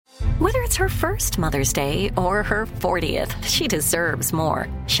Whether it's her first Mother's Day or her 40th, she deserves more.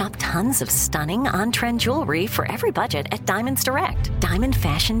 Shop tons of stunning on-trend jewelry for every budget at Diamonds Direct. Diamond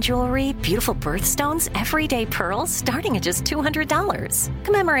fashion jewelry, beautiful birthstones, everyday pearls starting at just $200.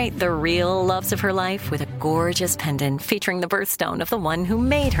 Commemorate the real loves of her life with a gorgeous pendant featuring the birthstone of the one who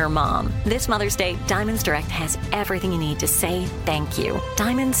made her mom. This Mother's Day, Diamonds Direct has everything you need to say thank you.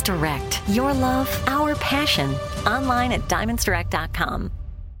 Diamonds Direct. Your love, our passion. Online at diamondsdirect.com.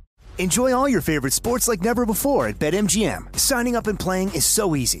 Enjoy all your favorite sports like never before at BetMGM. Signing up and playing is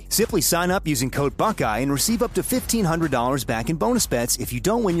so easy. Simply sign up using code Buckeye and receive up to $1,500 back in bonus bets if you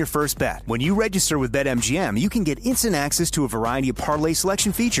don't win your first bet. When you register with BetMGM, you can get instant access to a variety of parlay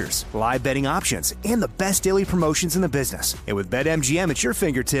selection features, live betting options, and the best daily promotions in the business. And with BetMGM at your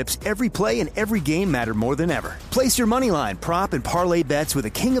fingertips, every play and every game matter more than ever. Place your moneyline, prop, and parlay bets with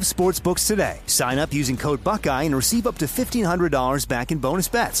the king of sportsbooks today. Sign up using code Buckeye and receive up to $1,500 back in bonus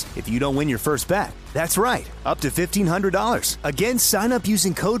bets if you don't win your first bet. That's right, up to $1,500. Again, sign up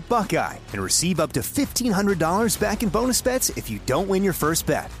using code Buckeye and receive up to $1,500 back in bonus bets if you don't win your first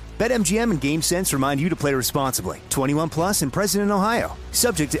bet. BetMGM and GameSense remind you to play responsibly. 21 plus and present in Ohio.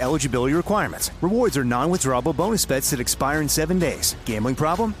 Subject to eligibility requirements. Rewards are non-withdrawable bonus bets that expire in 7 days. Gambling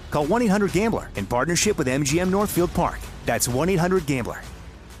problem? Call 1-800-GAMBLER in partnership with MGM Northfield Park. That's 1-800-GAMBLER.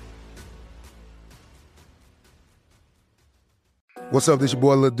 What's up, this your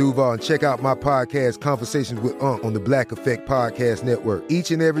boy Lil Duval, and check out my podcast, Conversations with Unc, on the Black Effect Podcast Network.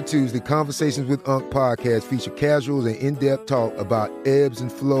 Each and every Tuesday, Conversations with Unc podcast feature casuals and in-depth talk about ebbs and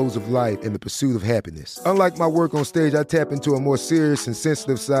flows of life and the pursuit of happiness. Unlike my work on stage, I tap into a more serious and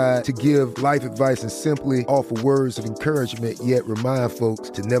sensitive side to give life advice and simply offer words of encouragement, yet remind folks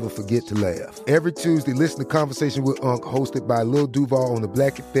to never forget to laugh. Every Tuesday, listen to Conversation with Unc, hosted by Lil Duval on the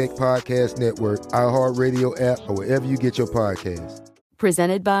Black Effect Podcast Network, iHeartRadio app, or wherever you get your podcasts.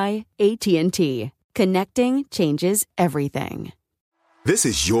 Presented by AT&T. Connecting changes everything. This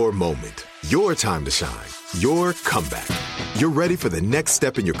is your moment, your time to shine, your comeback. You're ready for the next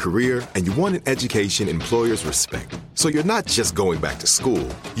step in your career, and you want an education employers respect. So you're not just going back to school,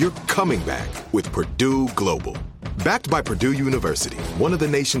 you're coming back with Purdue Global. Backed by Purdue University, one of the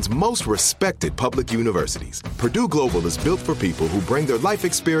nation's most respected public universities, Purdue Global is built for people who bring their life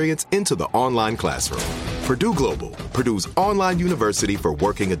experience into the online classroom. Purdue Global, Purdue's online university for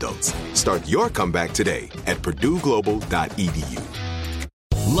working adults. Start your comeback today at purdueglobal.edu.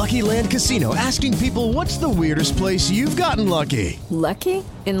 Lucky Land Casino, asking people, what's the weirdest place you've gotten lucky? Lucky?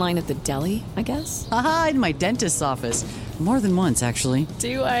 In line at the deli, I guess? Aha, in my dentist's office. More than once, actually.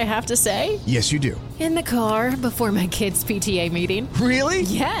 Do I have to say? Yes, you do. In the car before my kids' PTA meeting. Really?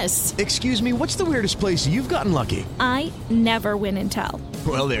 Yes. Excuse me, what's the weirdest place you've gotten lucky? I never win and tell.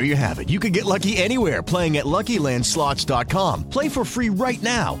 Well, there you have it. You can get lucky anywhere, playing at LuckyLandSlots.com. Play for free right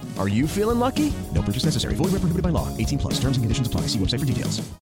now. Are you feeling lucky? No purchase necessary. Void where prohibited by law. 18 plus. Terms and conditions apply. See website for details.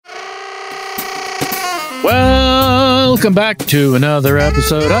 Welcome back to another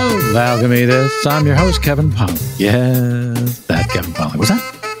episode of Alchemy This. I'm your host, Kevin Pollak. Yes, that Kevin Pollak. Was that?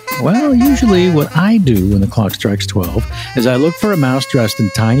 Well, usually what I do when the clock strikes 12 is I look for a mouse dressed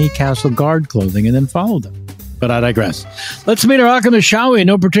in tiny castle guard clothing and then follow them. But I digress. Let's meet our alchemist, shall we? In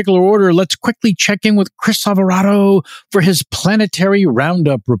no particular order. Let's quickly check in with Chris Alvarado for his planetary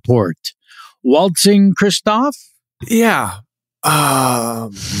roundup report. Waltzing Christoph? Yeah.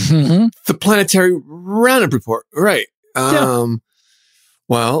 The planetary roundup report. Right.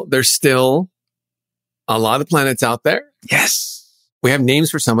 Well, there's still a lot of planets out there. Yes. We have names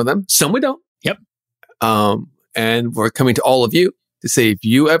for some of them. Some we don't. Yep. And we're coming to all of you to say, if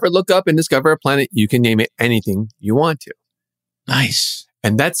you ever look up and discover a planet, you can name it anything you want to. Nice.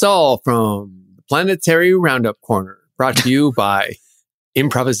 And that's all from the Planetary Roundup Corner, brought to you by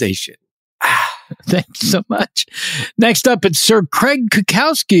Improvisation. Thank you so much. Next up, it's Sir Craig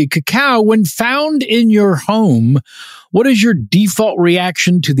Kakowski. Cacao, when found in your home, what is your default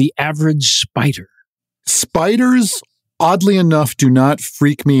reaction to the average spider? Spiders, oddly enough, do not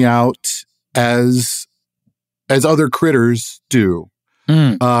freak me out as other critters do.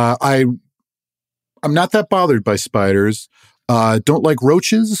 I'm not that bothered by spiders. Don't like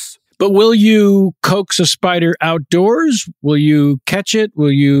roaches. But will you coax a spider outdoors? Will you catch it?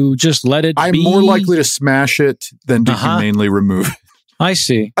 Will you just let it be? I'm more likely to smash it than to humanely remove it. I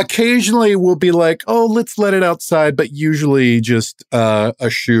see. Occasionally we'll be like, oh, let's let it outside. But usually just a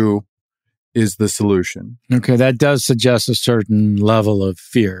shoe is the solution. Okay, that does suggest a certain level of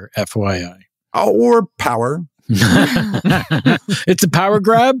fear, FYI. Or power. It's a power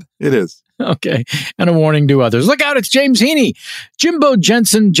grab? It is. Okay. And a warning to others. Look out, it's James Heaney. Jimbo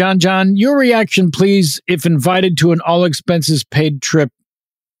Jensen, John, your reaction, please, if invited to an all-expenses-paid trip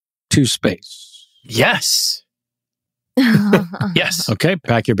to space? Yes. Yes. Okay,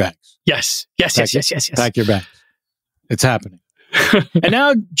 pack your bags. Yes. Yes. Pack Yes. Yes. Yes. Pack your bags. It's happening. And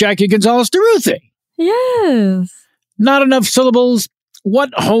now, Jackie Gonzalez DeRuthi. Yes. Not enough syllables.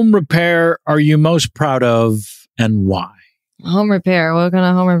 What home repair are you most proud of and why? Home repair. What kind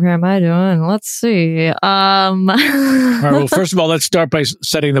of home repair am I doing? Let's see. All right, well, first of all, let's start by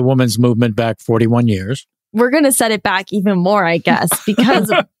setting the women's movement back 41 years. We're going to set it back even more, I guess,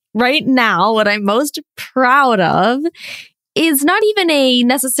 because right now, what I'm most proud of is not even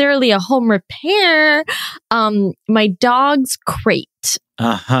necessarily a home repair. My dog's crate.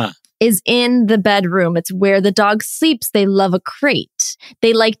 Is in the bedroom. It's where the dog sleeps. They love a crate.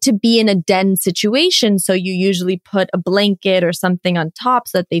 They like to be in a den situation. So you usually put a blanket or something on top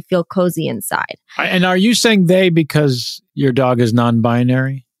so that they feel cozy inside. And are you saying they because your dog is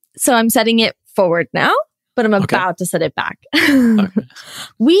non-binary? So I'm setting it forward now, but I'm about to set it back.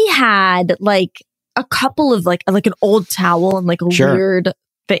 We had like a couple of like an old towel and like a weird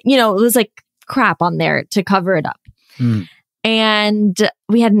thing. You know, it was like crap on there to cover it up. And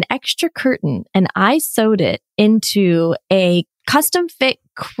we had an extra curtain and I sewed it into a custom fit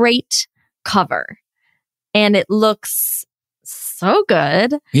crate cover. And it looks so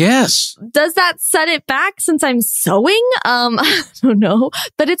good. Yes. Does that set it back since I'm sewing? I don't know,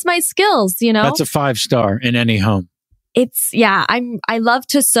 but it's my skills, you know? That's a 5-star in any home. I love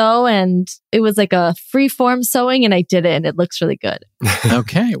to sew and it was like a free form sewing and I did it and it looks really good.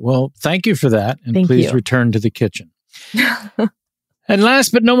 Okay. Well, thank you for that. And Thank please you. return to the kitchen. And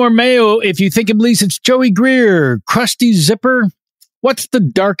last but no more mayo, if you think of Lisa, it's Joey Greer, Crusty Zipper. What's the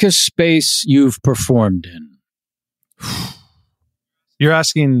darkest space you've performed in? You're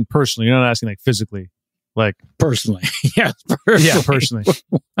asking personally. You're not asking like physically. Like personally. Yes, personally. Yeah, personally.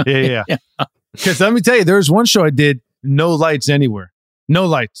 Yeah. Because let me tell you, there was one show I did, no lights anywhere. No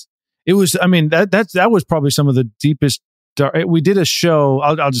lights. It was, I mean, that was probably some of the deepest. We did a show.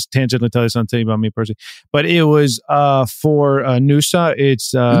 I'll just tangentially tell you something about me personally, but it was for NUSA.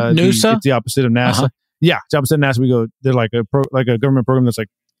 It's NUSA. It's the opposite of NASA. Yeah, it's the opposite of NASA. They're like a government program that's like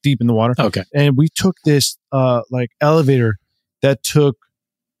deep in the water. Okay, and we took this like elevator that took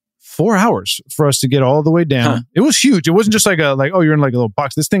 4 hours for us to get all the way down. It was huge. It wasn't just like oh, you're in like a little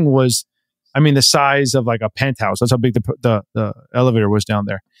box. This thing was, I mean, the size of like a penthouse. That's how big the elevator was down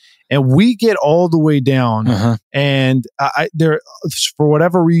there. And we get all the way down, and there, for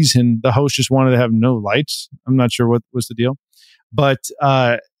whatever reason, the host just wanted to have no lights. I'm not sure what was the deal, but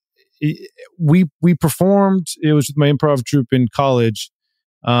we performed. It was with my improv troupe in college,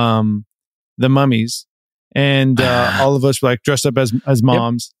 the Mummies, and all of us were like dressed up as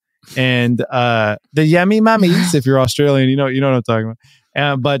moms, and the Yummy Mummies. If you're Australian, you know what I'm talking about.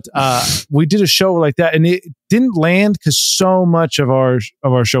 But we did a show like that, and it didn't land because so much of our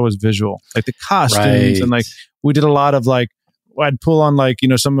show was visual, like the costumes, and like we did a lot of like I'd pull on like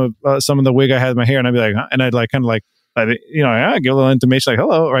some of the wig I had in my hair, and I'd be like, and I'd like kind of like I'd give a little intimation, like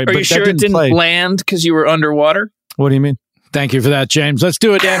hello, right? Are you sure it didn't land because you were underwater? What do you mean? Thank you for that, James. Let's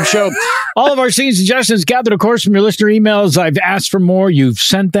do a damn show. All of our scene suggestions gathered, of course, from your listener emails. I've asked for more. You've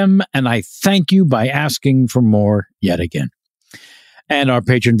sent them, and I thank you by asking for more yet again. And our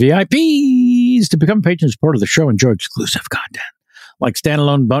patron VIPs. To become a patron and supporter of the show, enjoy exclusive content like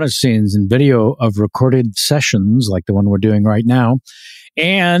standalone bonus scenes and video of recorded sessions like the one we're doing right now.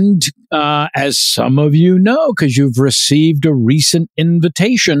 And as some of you know, because you've received a recent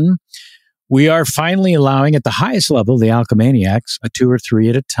invitation, we are finally allowing at the highest level, the Alchemaniacs, 2 or 3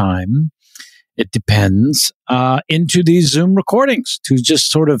 at a time, it depends, into these Zoom recordings to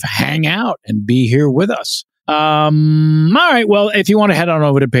just sort of hang out and be here with us. All right. Well, if you want to head on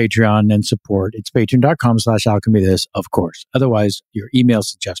over to Patreon and support, it's patreon.com/alchemythis, of course. Otherwise, your email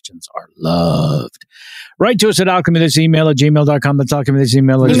suggestions are loved. Write to us at alchemythis@gmail.com. That's alchemythis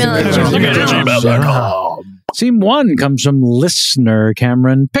email@gmail.com. Scene 1 comes from listener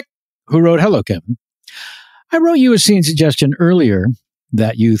Cameron Pick, who wrote, "Hello, Kevin. I wrote you a scene suggestion earlier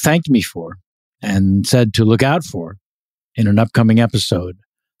that you thanked me for and said to look out for in an upcoming episode,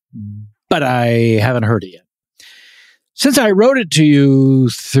 but I haven't heard it yet. Since I wrote it to you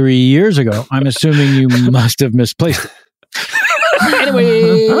 3 years ago, I'm assuming you must have misplaced it.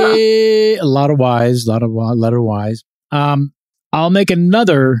 Anyway, a lot of letter wise. I'll make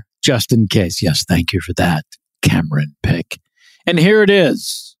another just in case. Yes, thank you for that, Cameron Pick. And here it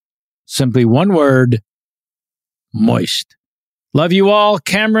is. Simply one word, moist. Love you all,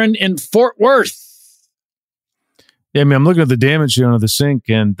 Cameron in Fort Worth." Yeah, I mean, I'm looking at the damage here on the sink,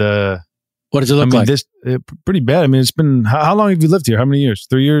 and what does it look like? This pretty bad. I mean, it's been how long have you lived here? How many years?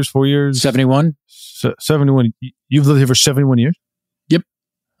 3 years? 4 years? 71. 71. You've lived here for 71 years? Yep.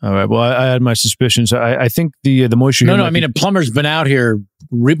 All right. Well, I had my suspicions. I think the moisture. No. I mean, a plumber's been out here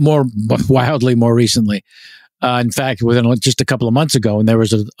more wildly more recently. In fact, within just a couple of months ago, and there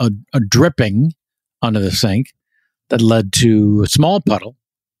was a dripping under the sink that led to a small puddle.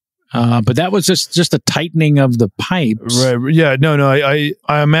 But that was just a tightening of the pipes. Right. Yeah. No. I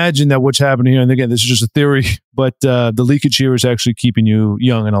imagine that what's happening here, and again, this is just a theory, but the leakage here is actually keeping you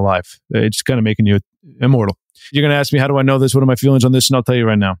young and alive. It's kind of making you immortal. You're going to ask me, how do I know this? What are my feelings on this? And I'll tell you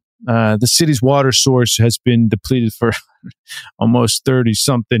right now. The city's water source has been depleted for almost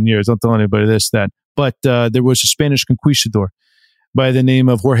 30-something years. Don't tell anybody that. But there was a Spanish conquistador by the name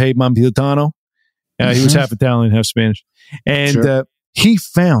of Jorge Mampilitano. He was half Italian, half Spanish. And he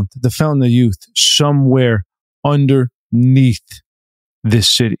found the Fountain of Youth somewhere underneath this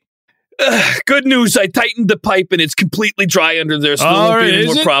city. Good news. I tightened the pipe and it's completely dry under there, so there won't be any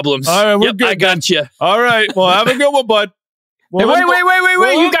more problems. All right, we're good. I got you. All right. Well, have a good one, bud. Hey,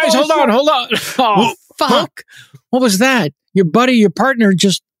 wait. You guys, hold on. Oh, fuck. What was that? Your partner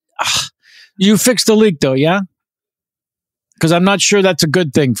just... you fixed the leak, though, yeah? Because I'm not sure that's a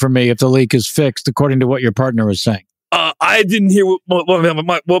good thing for me if the leak is fixed, according to what your partner was saying. I didn't hear what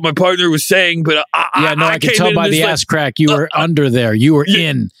my partner was saying, but I could tell by the ass crack you were under there. You were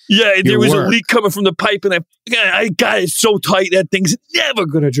in. Yeah, there was a leak coming from the pipe, and I got it so tight that thing's never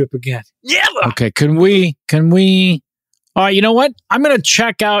gonna drip again. Never. Okay, can we? All right, you know what? I'm gonna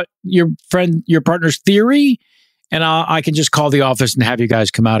check out your partner's theory, and I can just call the office and have you guys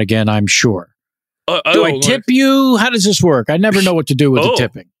come out again. I'm sure. Do I tip you? How does this work? I never know what to do with the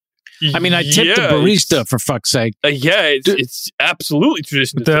tipping. I mean, I tipped the barista, for fuck's sake. It's absolutely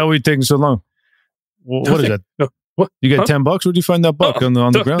traditional. What the hell are we taking so long? What is that? What? You got $10? Where'd you find that buck on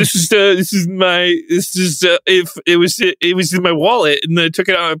the ground? This is it was in my wallet, and then I took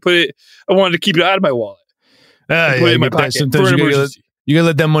it out and I put it. I wanted to keep it out of my wallet. Put it in my pocket. Sometimes you gotta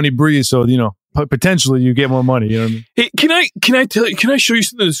let that money breathe, so potentially you get more money. You know what I mean? Hey, can I show you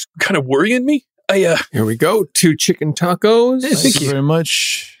something that's kind of worrying me? Here we go. 2 chicken tacos. Thank you very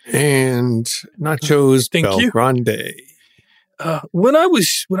much. And nachos. Bel Grande. When I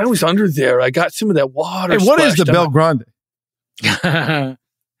was under there, I got some of that water. Hey, what is the Bel Grande?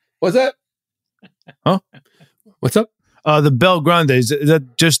 What's that? Huh? What's up? The Bel Grande. Is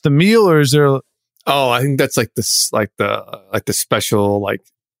that just the meal, or is there? I think that's like the special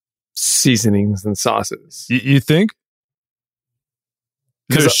seasonings and sauces. You think?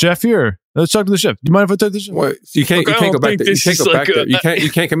 Is there a chef here? Let's talk to the chef. Do you mind if I talk to the chef? Well, you can't go back there. You can't go back there. You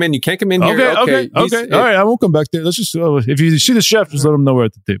can't come in. You can't come in here. Okay. All right, I won't come back there. Let's just if you see the chef, just let him know we're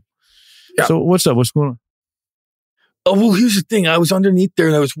at the table. Yeah. So what's up? What's going on? Oh, well, here's the thing. I was underneath there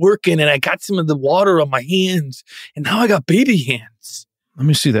and I was working and I got some of the water on my hands and now I got baby hands. Let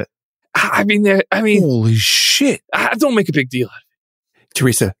me see that. I mean, holy shit. I don't make a big deal out of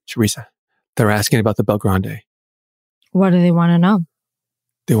it. Teresa, they're asking about the Bel Grande. What do they want to know?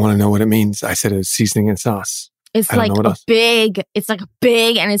 They want to know what it means. I said it was seasoning and sauce. It's like big,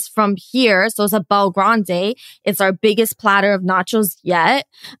 and it's from here. So it's a Bel Grande. It's our biggest platter of nachos yet.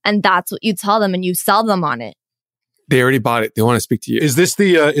 And that's what you tell them and you sell them on it. They already bought it. They want to speak to you. Is this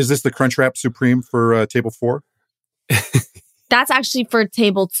the Crunchwrap Supreme for table 4? That's actually for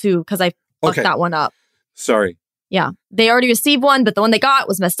table 2 because I fucked that one up. Sorry. Yeah. They already received one, but the one they got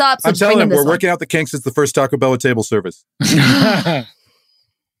was messed up. So I'm telling them we're working out the kinks. It's the first Taco Bell at table service.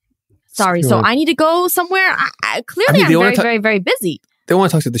 Sorry. So I need to go somewhere. Clearly, I'm very, very, very busy. They want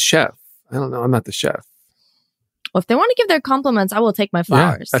to talk to the chef. I don't know. I'm not the chef. Well, if they want to give their compliments, I will take my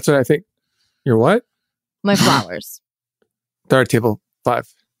flowers. Yeah, that's what I think. Your what? My flowers. They're at table 5.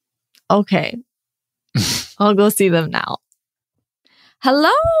 Okay. I'll go see them now.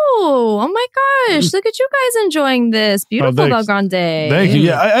 Hello. Oh my gosh. Look at you guys enjoying this. Beautiful Bel Grande. Thank you.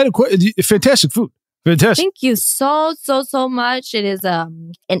 Yeah, I had fantastic food. Fantastic. Thank you so much. It is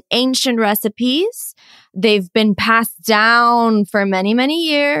an ancient recipes. They've been passed down for many, many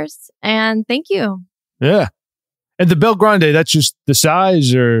years. And thank you. Yeah. And the Bel Grande, that's just the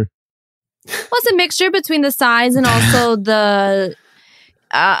size or? Well, it's a mixture between the size and also the...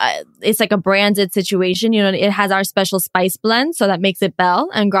 it's like a branded situation. You know, it has our special spice blend. So that makes it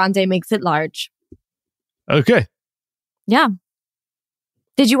Bel and Grande makes it large. Okay. Yeah.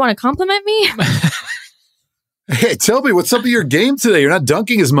 Did you want to compliment me? Hey, tell me, what's up with your game today? You're not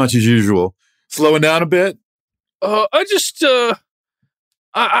dunking as much as usual. Slowing down a bit? I just,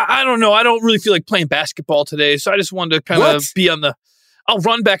 I don't know. I don't really feel like playing basketball today. So I just wanted to kind of be on I'll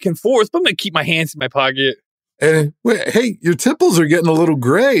run back and forth, but I'm going to keep my hands in my pocket. And wait, hey, your temples are getting a little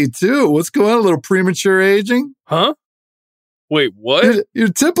gray, too. What's going on? A little premature aging? Huh? Wait, what? Your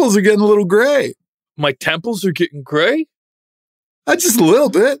temples are getting a little gray. My temples are getting gray? Just a little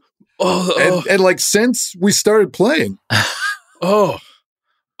bit. And like since we started playing. Oh,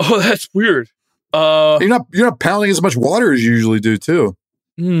 that's weird. You're not pounding as much water as you usually do too.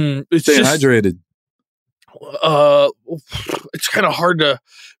 It's Staying just, hydrated. It's kind of hard to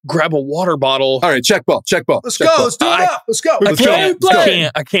grab a water bottle. All right, check ball. Let's go. Let's do it up. Let's go.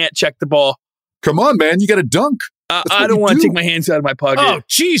 I can't check the ball. Come on, man. You got to dunk. I don't want to take my hands out of my pocket. Oh,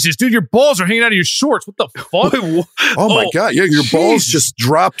 Jesus, dude. Your balls are hanging out of your shorts. What the fuck? Oh, my God. Yeah, your balls just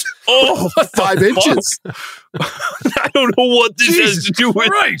dropped 5 inches. I don't know what this has to do with.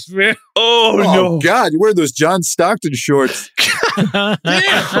 Christ, man. Oh, no. God. You wear those John Stockton shorts. Damn,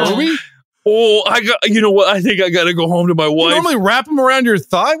 Kobe. Oh, you know what? I think I got to go home to my wife. You normally wrap them around your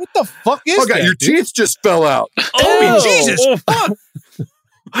thigh? What the fuck is that? God, your teeth just fell out. Oh, Jesus. Fuck.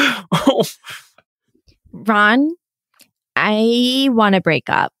 Ron, I want to break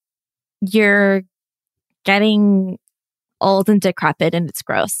up. You're getting old and decrepit and it's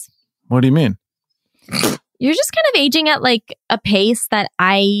gross. What do you mean? You're just kind of aging at like a pace that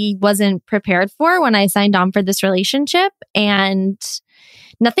I wasn't prepared for when I signed on for this relationship, and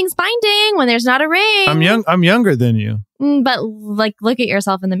nothing's binding when there's not a ring. I'm younger than you. But like, look at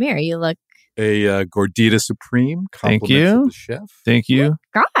yourself in the mirror. You look a Gordita Supreme. Thank you, the chef. Thank you.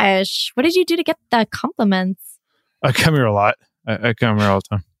 Gosh, what did you do to get the compliments? I come here a lot. I come here all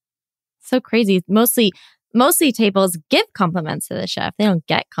the time. So crazy. Mostly tables give compliments to the chef. They don't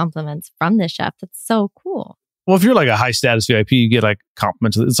get compliments from the chef. That's so cool. Well, if you're like a high status VIP, you get like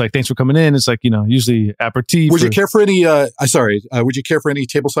compliments. It's like, thanks for coming in. It's like, usually aperitif. Would you care for any, would you care for any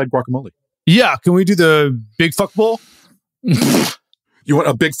tableside guacamole? Yeah. Can we do the big fuck bowl? You want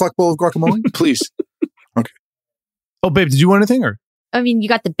a big fuck bowl of guacamole? Please. Okay. Oh, babe, did you want anything or? I mean, you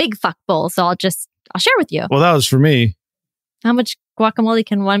got the big fuck bowl, so I'll share with you. Well, that was for me. How much guacamole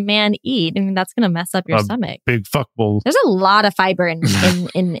can one man eat? I mean, that's going to mess up your stomach. Big fuck bowl. There's a lot of fiber in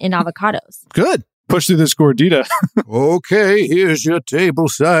avocados. Good. Push through this gordita. Okay, here's your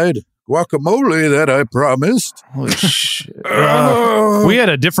tableside guacamole that I promised. Holy shit. We had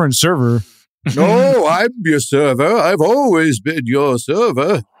a different server. No, I'm your server. I've always been your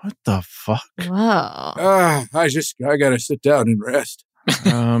server. What the fuck? Whoa. I gotta sit down and rest.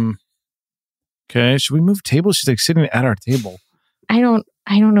 Okay, should we move tables? She's like sitting at our table. I don't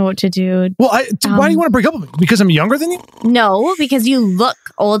know what to do. Well, why do you want to break up with me? Because I'm younger than you? No, because you look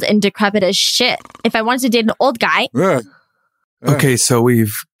old and decrepit as shit. If I wanted to date an old guy. Okay, so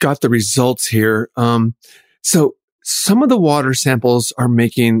we've got the results here. So some of the water samples are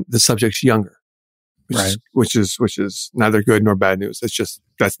making the subjects younger, which is neither good nor bad news. It's just,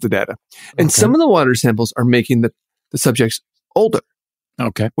 that's the data. And some of the water samples are making the subjects older.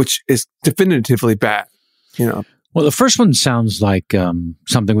 Okay. Which is definitively bad, Well, the first one sounds like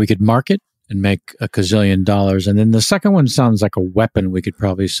something we could market and make $1 gazillion. And then the second one sounds like a weapon we could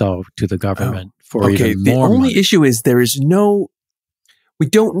probably sell to the government for even more the only money. issue is we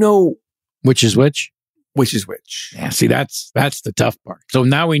don't know which is which. Which is which. Yeah, see, that's the tough part. So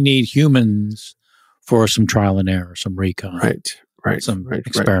now we need humans for some trial and error, some recon. Right. Some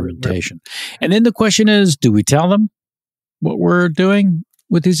experimentation. And then the question is, do we tell them what we're doing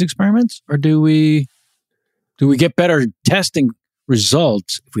with these experiments? Or do we get better testing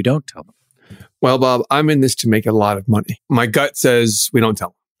results if we don't tell them? Well, Bob, I'm in this to make a lot of money. My gut says we don't tell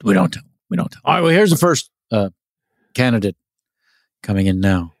them. We don't tell them. All right, well, here's the first candidate coming in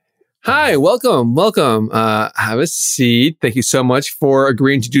now. Hi, welcome. Have a seat. Thank you so much for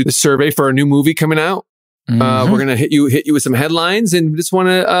agreeing to do the survey for our new movie coming out. We're going to hit you with some headlines, and just want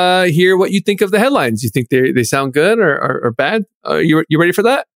to hear what you think of the headlines. You think they sound good or bad? You ready for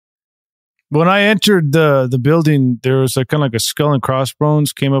that? When I entered the building, there was kind of like a skull and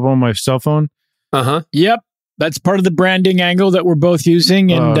crossbones came up on my cell phone. Yep. That's part of the branding angle that we're both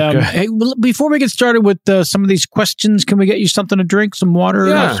using. And hey, before we get started with some of these questions, can we get you something to drink? Some water?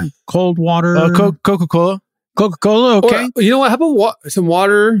 Some cold water? Coca-Cola. Coca-Cola, okay. You know what? How about some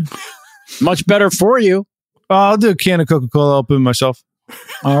water? Much better for you. I'll do a can of Coca-Cola. I'll put it myself.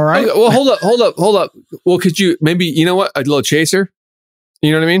 All right. Okay, well, hold up. Well, could you maybe, you know what? A little chaser?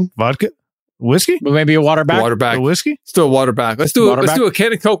 You know what I mean? Vodka? Whiskey? But maybe a water back? Water back. A whiskey? Let's do a water back. Let's do a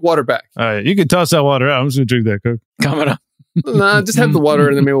can of Coke water back. All right. You can toss that water out. I'm just going to drink that Coke. Coming up. Nah, just have the water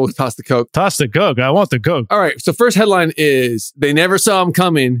and then maybe we'll toss the Coke. Toss the Coke. I want the Coke. All right. So first headline is, they never saw him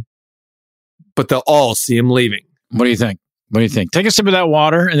coming, but they'll all see him leaving. What do you think? Take a sip of that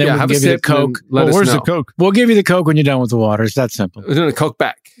water and then we'll give you the Coke. Where's the Coke? We'll give you the Coke when you're done with the water. It's that simple. We're doing a Coke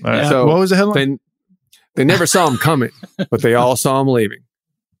back. Right. So what was the headline? They never saw him coming, but they all saw him leaving.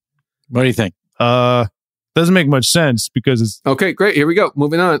 What do you think? Doesn't make much sense because it's okay. Great. Here we go.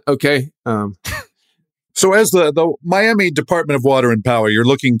 Moving on. Okay. So as the Miami Department of Water and Power, you're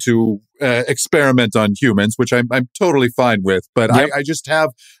looking to experiment on humans, which I'm totally fine with. But Yep.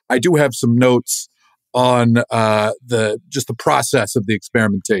 I do have some notes on the process of the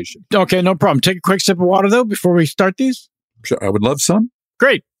experimentation. Okay, no problem. Take a quick sip of water, though, before we start these. Sure, I would love some.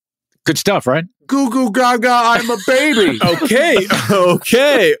 Great. Good stuff, right? Goo goo gaga, I'm a baby.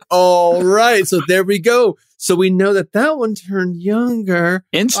 Okay. All right. So there we go. So we know that one turned younger.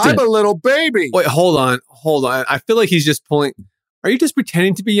 Instant. I'm a little baby. Wait, hold on. I feel like he's just pulling. Are you just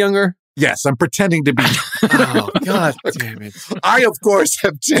pretending to be younger? Yes, I'm pretending to be. Oh, God damn it. I, of course,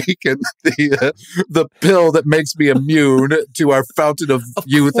 have taken the pill that makes me immune to our fountain of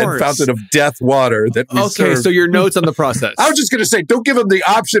youth and fountain of death water that we serve. So your notes on the process. I was just going to say, don't give them the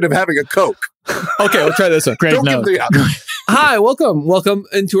option of having a Coke. Okay, we'll try this one. Great Don't note. give them the option. Hi, welcome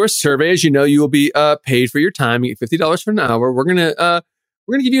into our survey. As you know, you will be paid for your time. You get $50 for an hour. We're gonna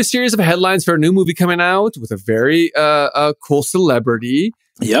give you a series of headlines for a new movie coming out with a very cool celebrity.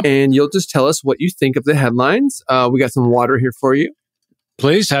 Yep. And you'll just tell us what you think of the headlines. We got some water here for you.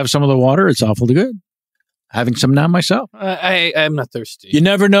 Please have some of the water. It's awfully good. Having some now myself. I'm not thirsty. You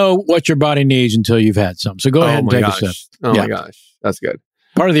never know what your body needs until you've had some. So go ahead and take a sip. Oh my gosh. That's good.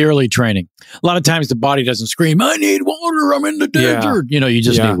 Part of the early training. A lot of times the body doesn't scream, I need water. I'm in the desert. You know, you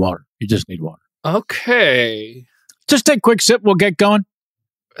just need water. You just need water. Okay. Just take a quick sip. We'll get going.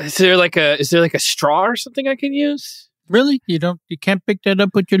 Is there like a straw or something I can use? Really? You can't pick that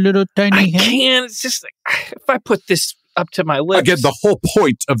up with your little tiny hand? I can. It's just like, if I put this up to my lips. Again, the whole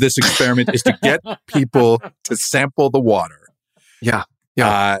point of this experiment is to get people to sample the water. Yeah.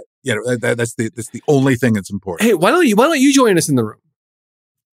 That's the only thing that's important. Hey, why don't you join us in the room?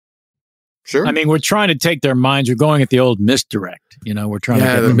 Sure. I mean, we're trying to take their minds. We're going at the old misdirect. You know, we're trying to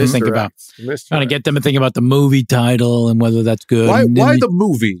get them to think about the movie title and whether that's good. Why the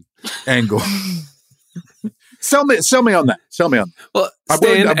movie angle? Sell me on that. Well,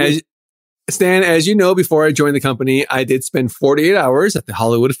 Stan, as you know, before I joined the company, I did spend 48 hours at the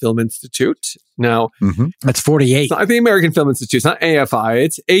Hollywood Film Institute. Now, that's 48. It's not the American Film Institute. It's not AFI.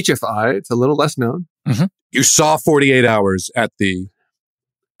 It's HFI. It's a little less known. Mm-hmm. You saw 48 hours at the...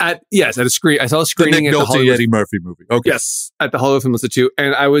 At a screen. I saw a screening at the Hollywood Eddie Murphy movie. Okay. Yes, at the Hollywood Film Institute.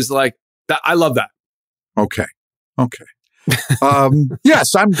 And I was like, I love that. Okay.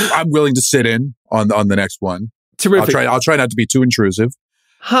 Yes, I'm willing to sit in on the next one. Terrific. I'll try not to be too intrusive.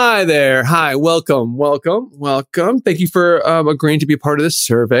 Hi there. Hi. Welcome. Thank you for agreeing to be a part of this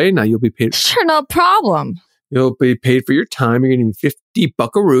survey. Now you'll be paid. Sure, no problem. You'll be paid for your time. You're getting 50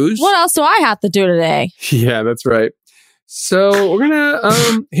 buckaroos. What else do I have to do today? Yeah, that's right. So we're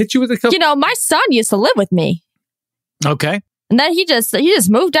gonna hit you with a couple. You know, my son used to live with me. Okay. And then he just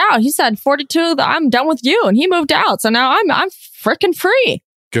moved out. He said, 42, I'm done with you. And he moved out. So now I'm freaking free.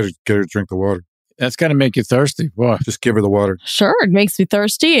 Get her to drink the water. That's got to make you thirsty. Boy. Just give her the water. Sure. It makes me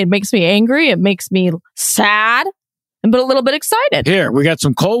thirsty. It makes me angry. It makes me sad, but a little bit excited. Here, we got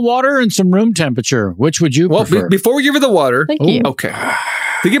some cold water and some room temperature. Which would you prefer? Before we give her the water. Thank you. Okay.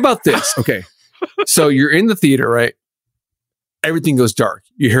 Think about this. Okay. So you're in the theater, right? Everything goes dark.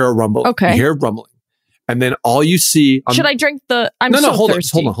 You hear a rumble. Okay. You hear rumbling. And then all you see... Should I drink the... hold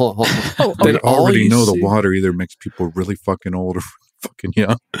thirsty. on. Oh, I already know the water either makes people really fucking old or fucking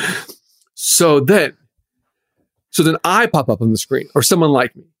young. So then I pop up on the screen, or someone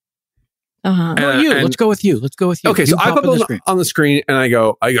like me. Let's go with you. Okay, so I pop up on the screen and I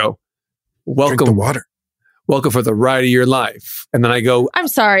go, welcome. Drink the water. Welcome for the ride of your life. And then I go, I'm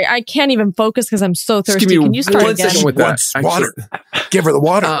sorry. I can't even focus because I'm so thirsty. give me Can you start one again? second with that. Water. Give her the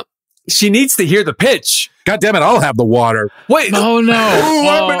water. She needs to hear the pitch. God damn it, I'll have the water. Wait. Oh, no. Oh,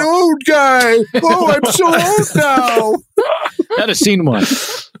 I'm an old guy. Oh, I'm so old now. That is scene one.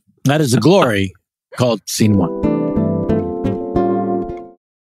 That is the glory called scene one.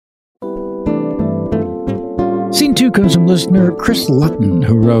 Scene two comes from listener Chris Lutton,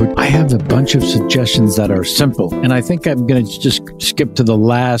 who wrote, I have a bunch of suggestions that are simple, and I think I'm going to just skip to the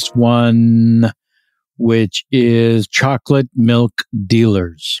last one, which is chocolate milk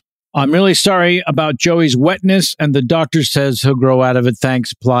dealers. I'm really sorry about Joey's wetness, and the doctor says he'll grow out of it.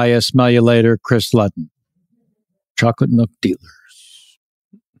 Thanks, Playa. Smell you later, Chris Lutton. Chocolate milk dealers.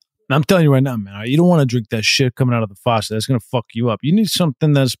 I'm telling you right now, man, you don't want to drink that shit coming out of the faucet. That's going to fuck you up. You need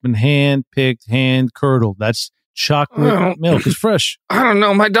something that's been hand-picked, hand-curdled. That's chocolate milk. It's fresh. I don't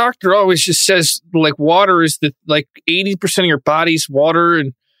know. My doctor always just says, like, water is 80% of your body's water.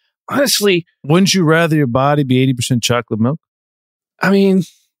 And honestly... Wouldn't you rather your body be 80% chocolate milk? I mean,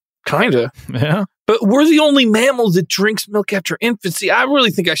 kind of. Yeah. But we're the only mammal that drinks milk after infancy. I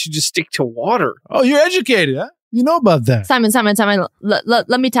really think I should just stick to water. Oh, you're educated, huh? You know about that. Simon.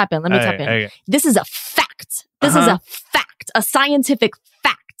 Let me tap in. Okay. This is a fact. This is a fact, a scientific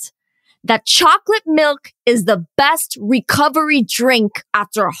fact, that chocolate milk is the best recovery drink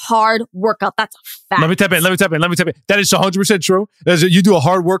after a hard workout. That's a fact. Let me tap in. That is 100% true. You do a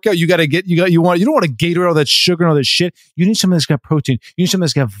hard workout, you don't want to Gatorade all that sugar and all that shit. You need something that's got protein. You need something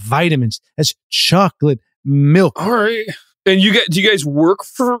that's got vitamins. That's chocolate milk. All right. And do you guys work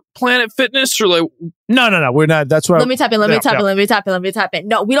for Planet Fitness or like? No, we're not. That's why. Let me tap in.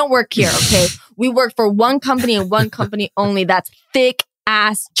 No, we don't work here. Okay, we work for one company and one company only. That's Thick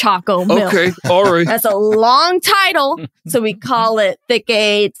Ass Choco Milk. Okay, all right. That's a long title, so we call it Thick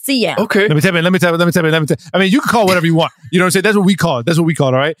ACM. Okay. Let me tap in. I mean, you can call it whatever you want. You know what I'm saying? That's what we call it.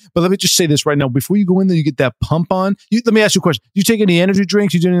 All right. But let me just say this right now. Before you go in there, you get that pump on. Let me ask you a question. Do you take any energy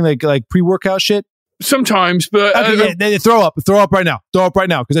drinks? You do any like pre-workout shit? Sometimes, but throw up right now,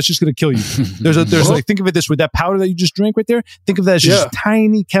 because that's just gonna kill you. There's like, think of it this way: that powder that you just drank right there. Think of that as just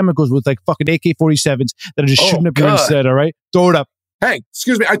tiny chemicals with like fucking AK-47s that are just shooting up your instead. All right, throw it up. Hey,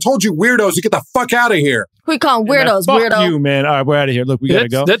 excuse me. I told you weirdos to get the fuck out of here. We call them weirdos. Fuck you, man. All right, we're out of here. Look, we gotta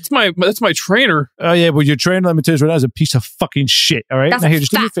go. That's my trainer. Oh yeah, well your trainer, let me tell you right now, is a piece of fucking shit. All right, that's now here,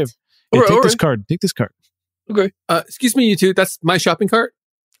 just do me a favor. Hey, take this card. Take this card. Okay. Excuse me, you two. That's my shopping cart.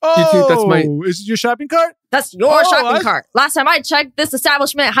 Oh, is it your shopping cart? That's your shopping cart. Last time I checked, this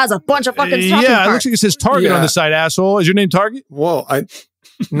establishment has a bunch of fucking shopping carts. It looks like it says Target on the side, asshole. Is your name Target? Whoa,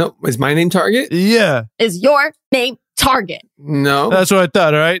 no, is my name Target? Yeah. Is your name Target? No. That's what I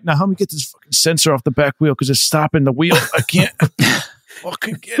thought, all right? Now, help me get this fucking sensor off the back wheel because it's stopping the wheel. I can't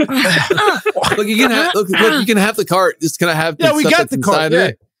fucking get it. Look, you can have the cart. It's going to have the we got the cart.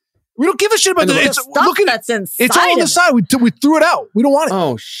 Yeah. We don't give a shit about the stuff that's inside. It's all on the side. We threw it out. We don't want it.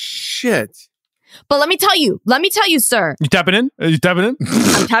 Oh shit! But let me tell you, sir. You tapping in? Are you tapping in?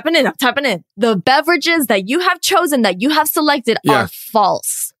 I'm tapping in. The beverages that you have chosen, that you have selected, are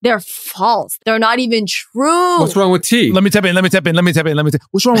false. They're false. They're not even true. What's wrong with tea? Let me tap in.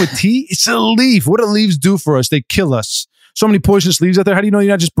 What's wrong with tea? It's a leaf. What do leaves do for us? They kill us. So many poisonous leaves out there. How do you know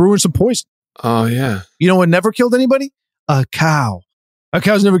you're not just brewing some poison? Oh yeah. You know what never killed anybody? A cow. A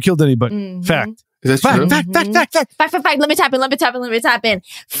cow's never killed anybody. Mm-hmm. Fact. Is that true? Fact. Let me tap in.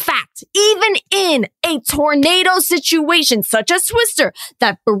 Fact. Even in a tornado situation, such as Twister,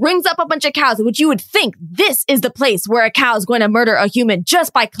 that brings up a bunch of cows, which you would think this is the place where a cow is going to murder a human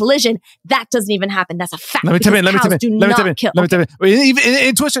just by collision, that doesn't even happen. That's a fact. Let me tap in.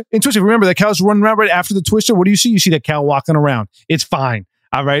 In Twister, remember that cow's running around right after the Twister. What do you see? You see that cow walking around. It's fine.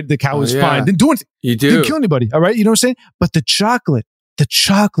 All right. The cow is fine. Didn't do anything. You do. Didn't kill anybody. All right. You know what I'm saying? But the chocolate. When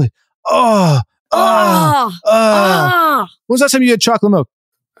was the last time you had chocolate milk?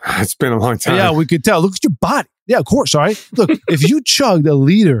 It's been a long time. Yeah, we could tell. Look at your body. Yeah, of course. All right. Look, if you chugged a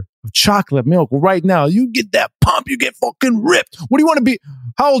liter of chocolate milk right now, you get that pump. You get fucking ripped. What do you want to be?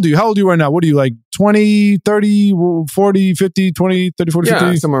 How old are you right now? What are you, like 20, 30, 40, 50, 20, 30, 40,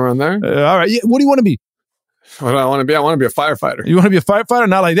 50? Somewhere around there. All right. Yeah, what do you want to be? What do I want to be? I want to be a firefighter. You want to be a firefighter?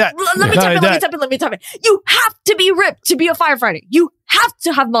 Not like that. Let me tap in. You have to be ripped to be a firefighter. You have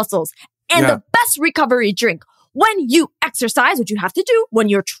to have muscles. And the best recovery drink when you exercise, what you have to do when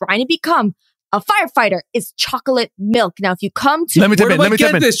you're trying to become a firefighter, is chocolate milk. Now, if you come to... Let me tap in. Let me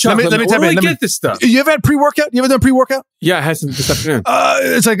get this stuff? You ever had pre-workout? You ever done pre-workout? Yeah, I had some this afternoon.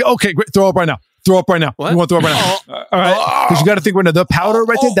 It's like, okay, great. Throw up right now. What? You want to throw up right now? All right. Because you got to think right now, the powder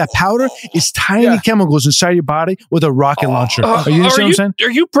right there, that powder is tiny chemicals inside your body with a rocket launcher. Are you understand what I'm saying?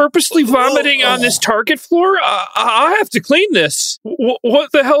 Are you purposely vomiting on this Target floor? I have to clean this.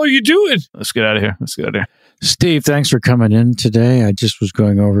 What the hell are you doing? Let's get out of here. Steve, thanks for coming in today. I just was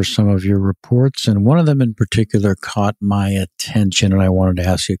going over some of your reports, and one of them in particular caught my attention, and I wanted to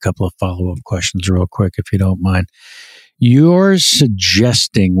ask you a couple of follow-up questions real quick, if you don't mind. You're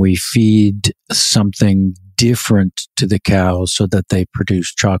suggesting we feed something different to the cows so that they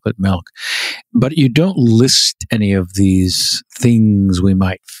produce chocolate milk, but you don't list any of these things we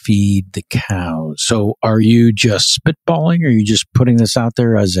might feed the cows. So are you just spitballing, or are you just putting this out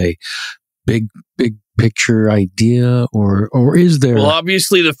there as a big picture idea, or is there... Well,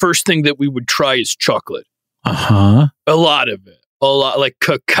 obviously the first thing that we would try is chocolate. A lot of it. A lot, like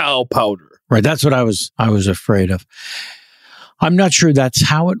cacao powder. Right, that's what I was afraid of. I'm not sure that's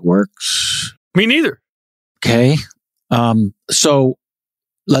how it works. Me neither. Okay. So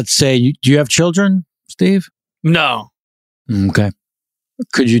let's say, do you have children, Steve? No. Okay.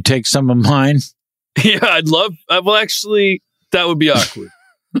 Could you take some of mine? Yeah, I'd love... well, actually, that would be awkward.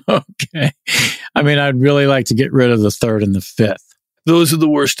 Okay. I mean, I'd really like to get rid of the third and the fifth. Those are the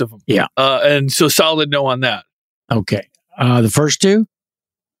worst of them. Yeah. And so solid no on that. Okay. The first two?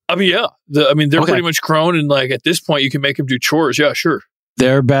 I mean, yeah. They're pretty much grown, and like at this point, you can make them do chores. Yeah, sure.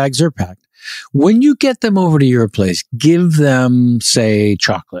 Their bags are packed. When you get them over to your place, give them, say,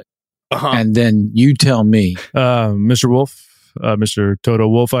 chocolate. And then you tell me. Mr. Wolf, Mr. Toto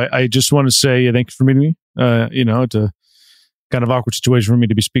Wolf, I just want to say thank you for meeting me. It's a kind of awkward situation for me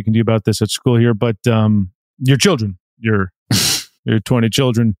to be speaking to you about this at school here, but your children, your 20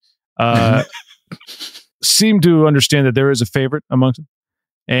 children, seem to understand that there is a favorite amongst them.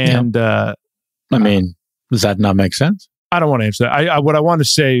 And does that not make sense? I don't want to answer that. What I want to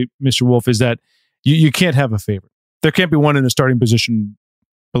say, Mr. Wolf, is that you can't have a favorite. There can't be one in a starting position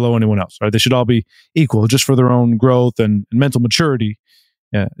below anyone else. Right? They should all be equal, just for their own growth and mental maturity.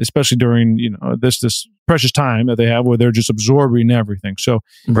 Yeah, especially during this precious time that they have where they're just absorbing everything. So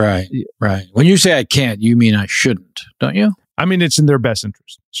right. When you say I can't, you mean I shouldn't, don't you? I mean it's in their best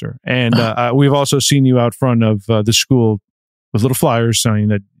interest, sir. And we've also seen you out front of the school with little flyers saying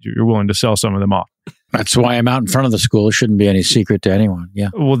that you're willing to sell some of them off. That's why I'm out in front of the school. It shouldn't be any secret to anyone. Yeah.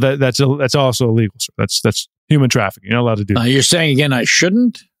 Well, that's also illegal, sir. That's human trafficking. You're not allowed to do that. You're saying again, I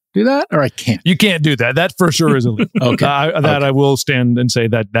shouldn't do that, or I can't? You can't do that. That for sure is illegal. Okay. I will stand and say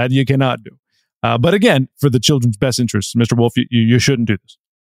that you cannot do. But again, for the children's best interests, Mr. Wolf, you shouldn't do this.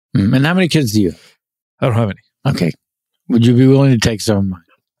 And how many kids do you have? I don't have any. Okay. Would you be willing to take some of mine?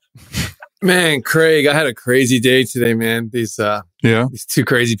 Man, Craig, I had a crazy day today, man. These two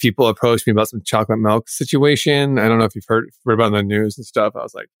crazy people approached me about some chocolate milk situation. I don't know if you've heard about it on the news and stuff. I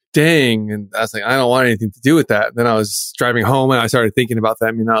was like, dang. And I was like, I don't want anything to do with that. Then I was driving home and I started thinking about that.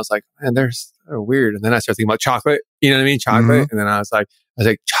 I mean, I was like, man, they're weird. And then I started thinking about chocolate. You know what I mean? Chocolate. Mm-hmm. And then I was like,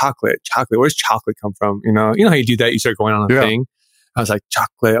 chocolate. Where does chocolate come from? You know how you do that? You start going on a thing. I was like,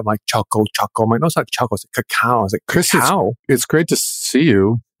 chocolate. I'm like, choco. I'm like, no, it's not chocolate. It's like cacao. I was like, cacao. It's great to see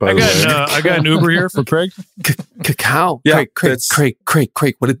you. I got an Uber here for Craig. Cacao. Yeah, Craig.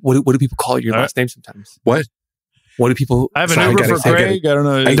 What do people call your last name sometimes? What? What do people? I have an Uber for Craig. I don't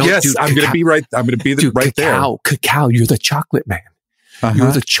know. I'm going to be right. I'm going to be right there. Cacao. You're the chocolate man. Uh-huh.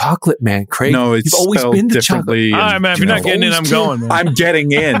 You're the chocolate man, Craig. No, it's you've always been the chocolate. All right, man. If you're not getting in, I'm going. Man. I'm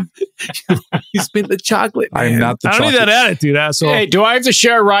getting in. He's been the chocolate man. I'm not the chocolate. I don't need that attitude, asshole. Hey, do I have to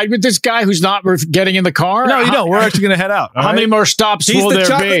share a ride with this guy who's not getting in the car? No, you don't. We're actually going to head out. How many more stops will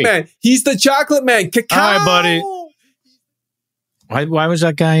there be? Man. He's the chocolate man. Cacao. All right, buddy. Why was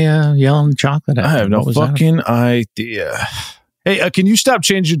that guy yelling chocolate at I have no fucking idea. Hey, can you stop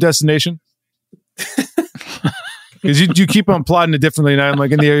changing your destination? Because you keep on plotting it differently, and I'm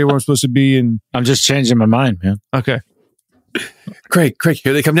like in the area where I'm supposed to be, and I'm just changing my mind, man. Okay. Craig,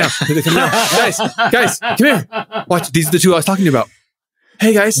 here they come now. Guys, come here. Watch, these are the two I was talking to you about.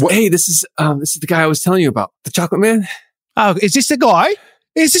 Hey guys, hey, this is the guy I was telling you about, the chocolate man. Oh, is this the guy?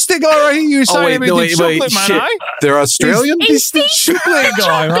 Is this the guy right here? You're saying chocolate man? They're Australian. Is the chocolate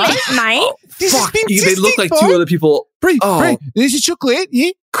guy, right? Fuck, they look like two other people. This is chocolate, yeah?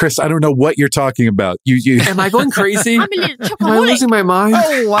 Chris, I don't know what you're talking about. You am I going crazy? I'm a little Am I losing my mind?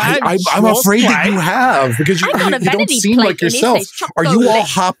 Oh, I'm afraid that you have because you don't seem like yourself. Are you all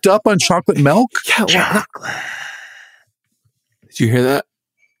hopped up on chocolate milk? Yeah, chocolate. Did you hear that?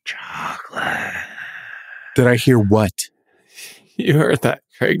 Chocolate. Did I hear what? You heard that,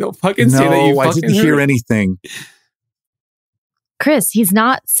 Craig. Don't fucking say that. You I didn't hear anything. Chris, he's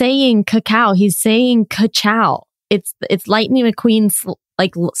not saying cacao. He's saying ka-chow. It's Lightning McQueen's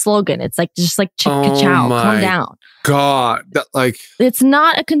slogan. It's like just like ka-chow. Calm down. God, it's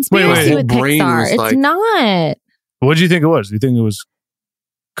not a conspiracy with Pixar. It's not. What did you think it was? Do you think it was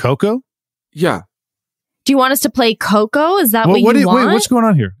Coco? Yeah. Do you want us to play Coco? Is that what you want? Wait, what's going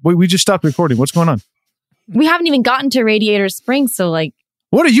on here? We just stopped recording. What's going on? We haven't even gotten to Radiator Springs, so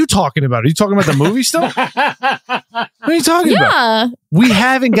what are you talking about? Are you talking about the movie still? What are you talking about? Yeah. We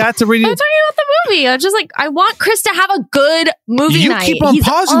haven't got to Radiator. I'm talking about the movie. I'm just I want Chris to have a good movie night. You keep on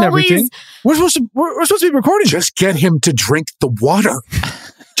pausing everything. We're supposed to be recording. Just get him to drink the water.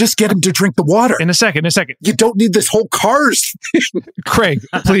 Just get him to drink the water. In a second. You don't need this whole Cars thing. Craig,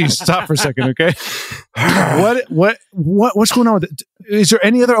 please stop for a second, okay? What's going on with it? Is there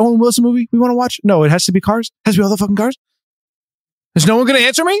any other Owen Wilson movie we want to watch? No, it has to be Cars. It has to be all the fucking Cars. Is no one going to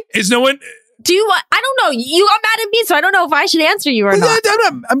answer me? Is no one? Do you want? I don't know. You got mad at me, so I don't know if I should answer you or not. Do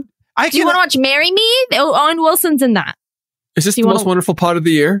you want to watch Marry Me? Owen Wilson's in that. Is this the most wonderful part of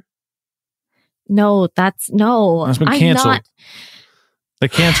the year? No, that's no. It's been canceled. They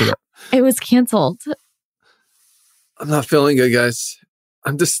canceled it. It was canceled. I'm not feeling good, guys.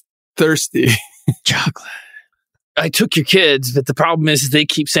 I'm just thirsty. Chocolate. I took your kids, but the problem is they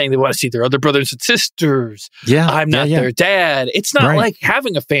keep saying they want to see their other brothers and sisters. Yeah. I'm not their dad. It's not Right. like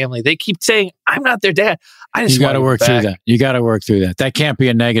having a family. They keep saying, I'm not their dad. I just You got to want work through that. You got to work through that. That can't be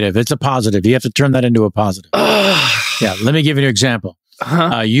a negative. It's a positive. You have to turn that into a positive. Yeah. Let me give you an example.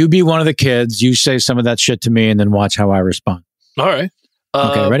 You be one of the kids. You say some of that shit to me and then watch how I respond. All right.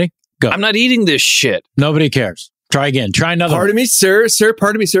 Okay. Ready? Go. I'm not eating this shit. Nobody cares. Try again. Try another. Pardon me, sir.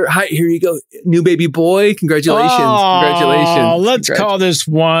 Pardon me, sir. Hi, here you go. New baby boy. Congratulations. Oh, let's call this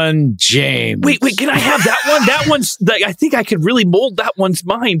one James. Wait, can I have that one? That one's, like, I think I could really mold that one's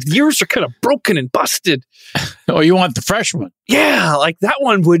mind. Yours are kind of broken and busted. Oh, you want the fresh one? Yeah, like that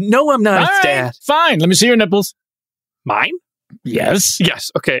one would, no, I'm not its dad. Fine. Let me see your nipples. Mine? Yes.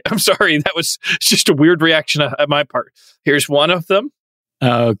 Yes. Okay. I'm sorry. That was just a weird reaction on my part. Here's one of them.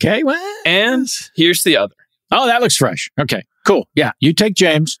 Okay. Well, and here's the other. Oh, that looks fresh. Okay, cool. Yeah, you take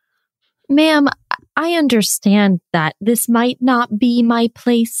James. Ma'am, I understand that this might not be my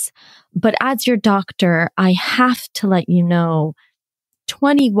place, but as your doctor, I have to let you know,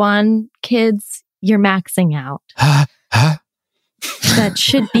 21 kids, you're maxing out. That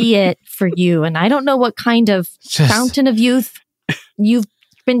should be it for you. And I don't know what kind of fountain of youth you've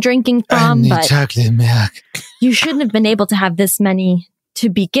been drinking from, but chocolate milk. you shouldn't have been able to have this many to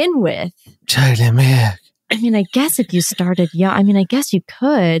begin with. Chocolate milk. I mean, I guess if you started young, I mean, I guess you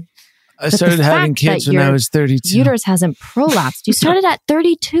could. I started having kids when I was 32. Uterus hasn't prolapsed. You started at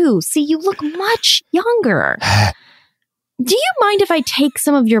 32. See, you look much younger. Do you mind if I take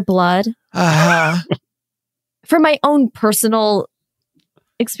some of your blood? For my own personal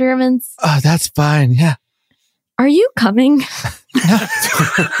experiments? Oh, that's fine. Yeah. Are you coming?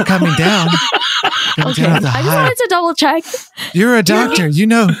 Coming down. Okay. I just wanted to double check. You're a doctor. You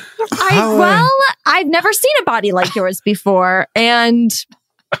know. I've never seen a body like yours before. And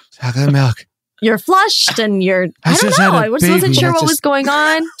chocolate milk. You're flushed and I don't know. I wasn't sure what was going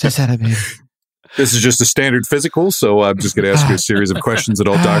on. Just had a baby. This is just a standard physical, so I'm just going to ask you a series of questions that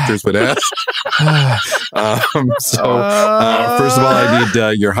all doctors would ask. First of all, I need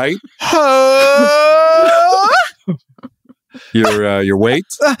your height, your weight,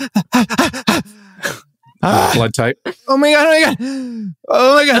 blood type. Oh my god!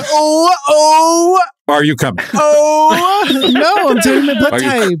 Oh my god! Oh! Are you coming? Oh no! I'm taking my blood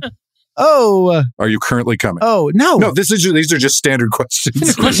type. Oh. Are you currently coming? Oh, no. No, these are just standard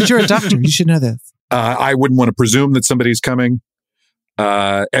questions. Questions. You're a doctor. You should know this. I wouldn't want to presume that somebody's coming.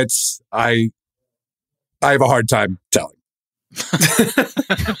 I have a hard time telling.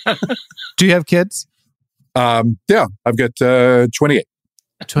 Do you have kids? Yeah, I've got 28.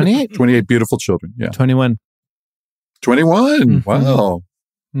 28? 28 beautiful children. Yeah. 21. 21. Mm-hmm. Wow.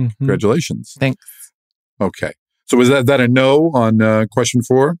 Mm-hmm. Congratulations. Thanks. Okay. So was that a no on question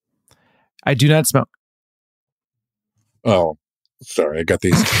 4? I do not smoke. Oh, sorry. I got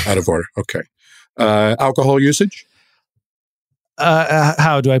these out of order. Okay. Alcohol usage?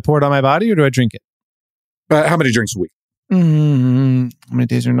 How? Do I pour it on my body or do I drink it? How many drinks a week? How many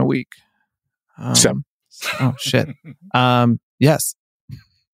days are in a week? 7. Oh, shit. Yes.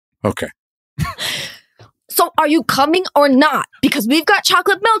 Okay. So are you coming or not? Because we've got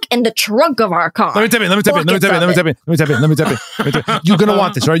chocolate milk in the trunk of our car. Let me tap in. You're going to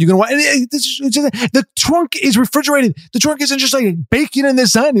want this, right? You're going to want the trunk is refrigerated. The trunk isn't just like baking in the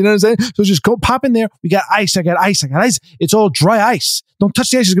sun. You know what I'm saying? So just go pop in there. We got ice. I got ice. It's all dry ice. Don't touch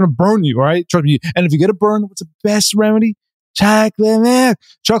the ice. It's going to burn you, all right? Trust me. And if you get a burn, what's the best remedy? Chocolate milk.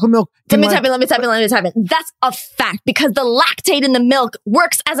 Chocolate milk. Let me tap in. That's a fact because the lactate in the milk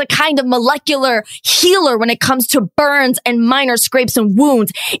works as a kind of molecular healer when it comes to burns and minor scrapes and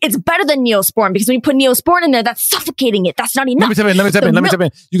wounds. It's better than Neosporin because when you put Neosporin in there, that's suffocating it. That's not enough. Let me tap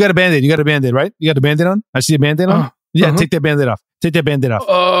in. You got a Band-Aid, right? You got a Band-Aid on? I see a Band-Aid on? Yeah, take that Band-Aid off.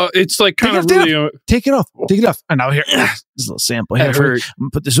 It's like kind of really... Take it off. And now here, this little sample here. I'm going to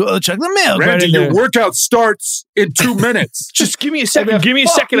put this chocolate milk Randy, your workout starts in 2 minutes. Just give me a second. I'm healing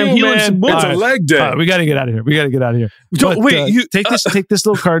some wounds. It's a leg day. We got to get out of here. Don't, wait, you take this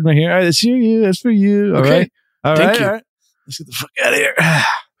little card right here. All right, that's you. That's for you. Okay. Right? All Thank you. All right. Let's get the fuck out of here.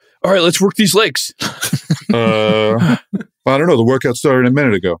 All right, let's work these legs. I don't know. The workout started a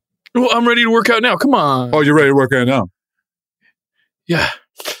minute ago. Well, I'm ready to work out now. Come on. Oh, you're ready to work out now? Yeah.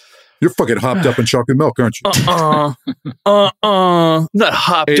 You're fucking hopped up in chocolate milk, aren't you? I'm not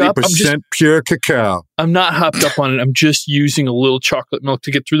hopped 80% up. 80% pure cacao. I'm not hopped up on it. I'm just using a little chocolate milk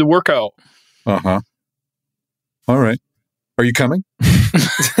to get through the workout. Uh-huh. All right. Are you coming?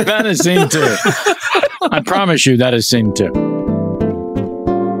 That is scene 2. I promise you that is scene 2.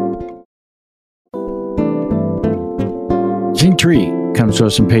 Scene 3 comes to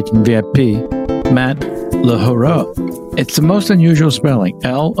us from Patron VIP. Matt Leheureux. It's the most unusual spelling.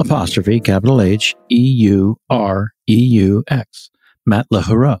 L''H EUREUX. Matt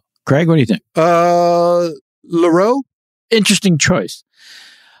Leheureux. Craig, what do you think? Leroux? Interesting choice.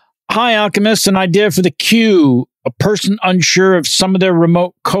 Hi, Alchemist. An idea for the Q. A person unsure if some of their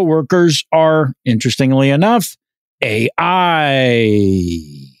remote coworkers are, interestingly enough, AI.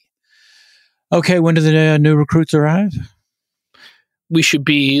 Okay, when do the new recruits arrive? We should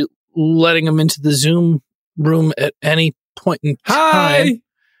be letting them into the Zoom room at any point in time. Hi.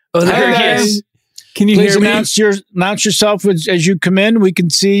 Oh, there he is. Can you Please hear me? announce yourself as you come in. We can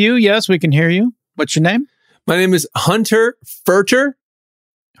see you. Yes, we can hear you. What's your name? My name is Hunter Furter.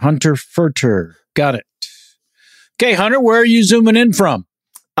 Hunter Furter. Got it. Okay, Hunter, where are you zooming in from?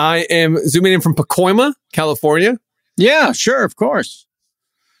 I am zooming in from Pacoima, California. Yeah, sure, of course.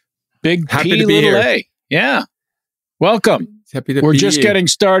 Big Happy P, to be little here. A. Yeah. Welcome. Happy to We're be just here. getting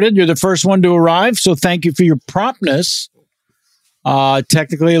started. You're the first one to arrive, so thank you for your promptness.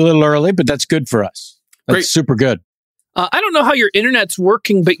 Technically a little early, but that's good for us. That's Great. super good. I don't know how your internet's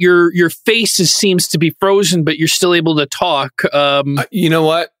working, but your face seems to be frozen, but you're still able to talk. You know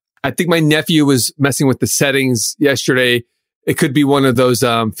what? I think my nephew was messing with the settings yesterday. It could be one of those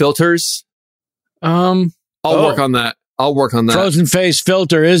filters. I'll work on that. Frozen face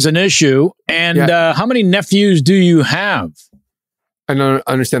filter is an issue. And how many nephews do you have? I don't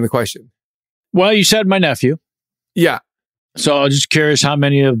understand the question. Well, you said my nephew. Yeah. So I'm just curious how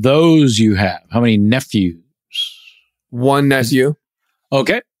many of those you have. How many nephews? One nephew.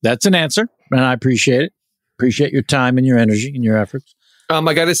 Okay, that's an answer, and I appreciate it. Appreciate your time and your energy and your efforts.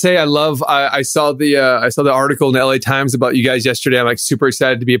 I got to say, I saw the article in the LA Times about you guys yesterday. I'm like super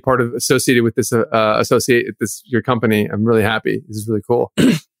excited to be a part of associated with this your company. I'm really happy. This is really cool.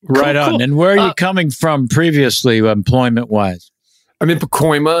 Right on. Cool. And where are you coming from previously, employment wise? I'm in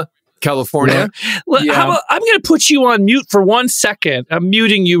Pacoima, California. How about, I'm going to put you on mute for 1 second. I'm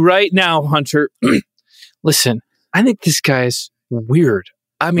muting you right now, Hunter. Listen, I think this guy's weird.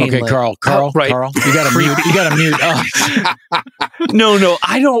 I mean, okay, Carl, you got to mute. You got to mute. Oh. No,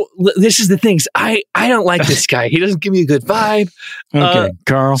 I don't. This is the things. I don't like this guy. He doesn't give me a good vibe. Okay,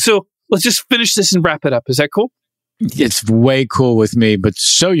 Carl. So let's just finish this and wrap it up. Is that cool? It's way cool with me, but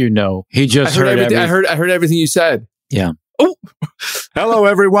so you know, he just heard everything. I heard everything you said. Yeah. Oh, hello,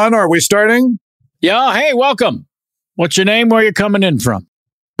 everyone. Are we starting? Yeah. Hey, welcome. What's your name? Where are you coming in from?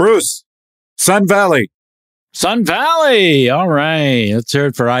 Bruce, Sun Valley. Sun Valley. All right. Let's hear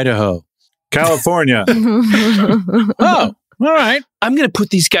it for Idaho. California. Oh, all right. I'm going to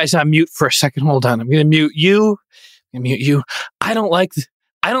put these guys on mute for a second. Hold on. I'm going to mute you. I don't like the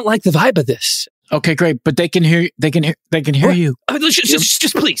vibe of this. Okay, great. But they can hear. They can hear you.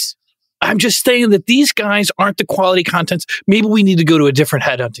 Just please. I'm just saying that these guys aren't the quality contents. Maybe we need to go to a different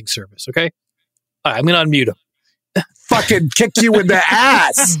headhunting service. Okay. All right, I'm going to unmute them. Fucking kick you in the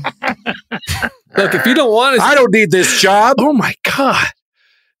ass. Look, if you don't want to, I don't need this job. Oh my God.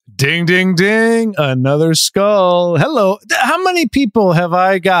 Ding, ding, ding. Another skull. Hello. How many people have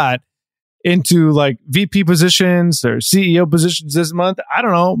I got into like VP positions or CEO positions this month? I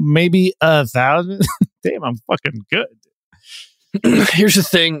don't know. Maybe 1,000. Damn, I'm fucking good. Here's the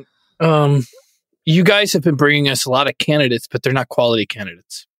thing. You guys have been bringing us a lot of candidates, but they're not quality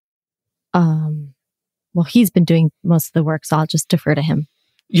candidates. Well, he's been doing most of the work, so I'll just defer to him.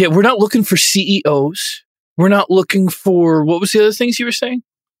 Yeah, we're not looking for CEOs. We're not looking for, what was the other things you were saying?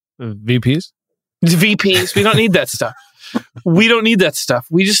 VPs? VPs. We don't need that stuff. We don't need that stuff.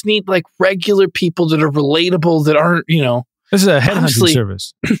 We just need like regular people that are relatable, that aren't, This is a headhunting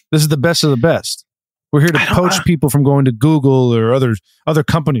service. This is the best of the best. We're here to poach people from going to Google or other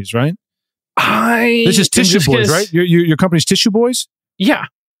companies, right? This is Tissue Boys, right? Your company's Tissue Boys? Yeah.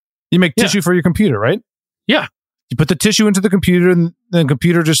 You make tissue for your computer, right? Yeah. You put the tissue into the computer and the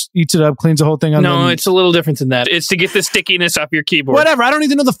computer just eats it up, cleans the whole thing up. No, it's a little different than that. It's to get the stickiness off your keyboard. Whatever. I don't need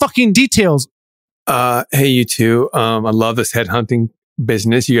to know the fucking details. Hey, you two. I love this headhunting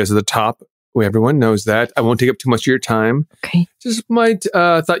business. You guys are the top. Everyone knows that. I won't take up too much of your time. Okay. Just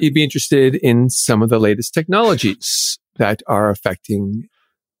thought you'd be interested in some of the latest technologies that are affecting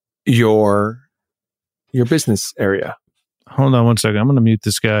your business area. Hold on one second. I'm going to mute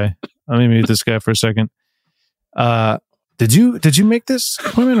this guy. I'm going to mute this guy for a second. Did you make this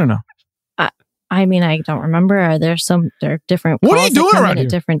appointment or no? I mean, I don't remember. There are different. What are you doing around here?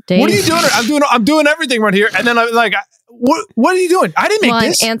 Different days. What are you doing? I'm doing everything right here, and then I'm like, what are you doing? I didn't make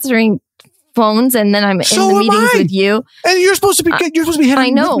this. I'm answering phones, and then I'm in the meetings with you. And you're supposed to be heading with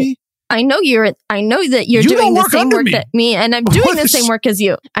me. I know that you're doing the same work that me, and I'm doing the same work as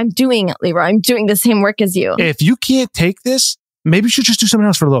you. I'm doing it, Leroy. I'm doing the same work as you. If you can't take this, maybe you should just do something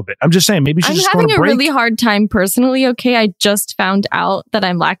else for a little bit. I'm just saying, maybe you should I'm just go on having a a break. really hard time personally. Okay, I just found out that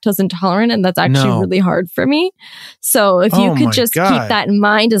I'm lactose intolerant, and that's actually really hard for me. So if you could just keep that in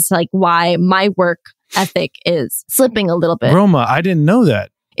mind, is like why my work ethic is slipping a little bit. Roma, I didn't know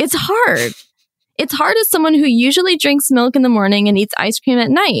that. It's hard. It's hard as someone who usually drinks milk in the morning and eats ice cream at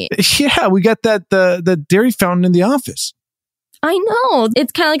night. Yeah, we got that the dairy fountain in the office. I know.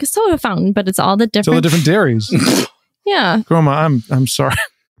 It's kind of like a soda fountain, but it's all the It's all the different. different dairies. Yeah. Roma, I'm sorry.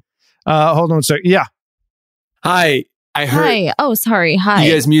 Hold on a second. Yeah. Hi. I heard. Hi. Oh, sorry. Hi.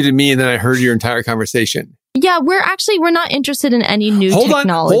 You guys muted me, and then I heard your entire conversation. Yeah, we're not interested in any new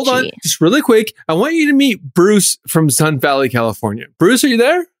technology. Hold on. Just really quick. I want you to meet Bruce from Sun Valley, California. Bruce, are you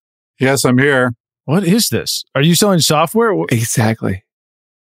there? Yes, I'm here. What is this? Are you selling software? Exactly.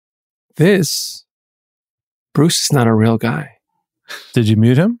 Bruce is not a real guy. Did you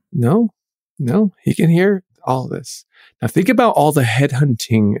mute him? No, he can hear all this. Now think about all the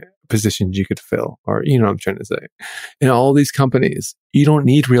headhunting positions you could fill, or you know what I'm trying to say. In all these companies, you don't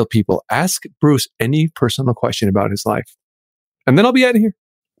need real people. Ask Bruce any personal question about his life, and then I'll be out of here.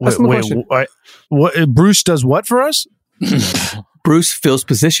 Ask him a question. What Bruce does what for us? Bruce fills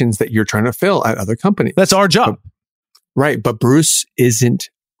positions that you're trying to fill at other companies. That's our job. Right, but Bruce isn't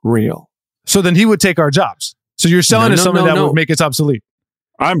real. So then he would take our jobs. So you're selling us something that would make us obsolete.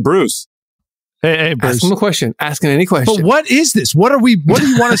 I'm Bruce. Hey, Bruce. Ask him a question. Ask him any question. But what is this? What do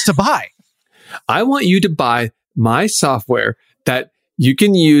you want us to buy? I want you to buy my software that you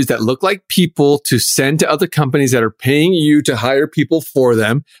can use that look like people to send to other companies that are paying you to hire people for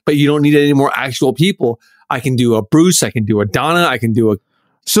them, but you don't need any more actual people. I can do a Bruce, I can do a Donna, I can do a.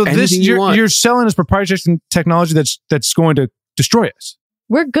 So this you're selling us proprietary technology that's going to destroy us.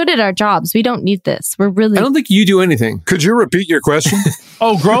 We're good at our jobs. We don't need this. We're really. I don't think you do anything. Could you repeat your question?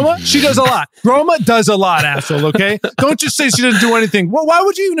 Oh, Groma? She does a lot. Groma does a lot, asshole, okay? Don't just say she doesn't do anything. Well, why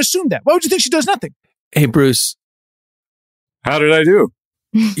would you even assume that? Why would you think she does nothing? Hey, Bruce. How did I do?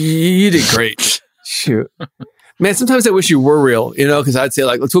 You did great. Shoot. Man, sometimes I wish you were real, because I'd say,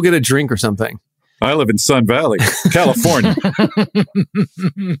 let's go get a drink or something. I live in Sun Valley, California.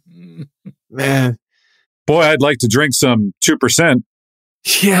 Man. Boy, I'd like to drink some 2%.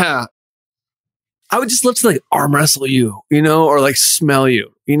 Yeah. I would just love to arm wrestle you, or smell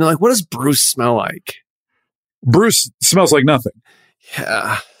you. What does Bruce smell like? Bruce smells like nothing.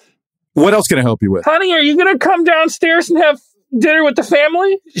 Yeah. What else can I help you with? Honey, are you going to come downstairs and have dinner with the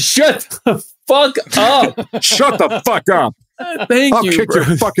family? Shut the fuck up. Shut the fuck up. Thank I'll you, kick Bruce.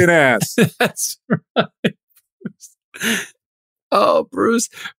 your fucking ass. That's right. Oh, Bruce.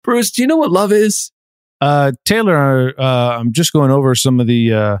 Bruce, do you know what love is? Taylor, I'm just going over some of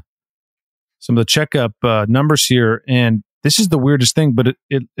the checkup numbers here, and this is the weirdest thing, but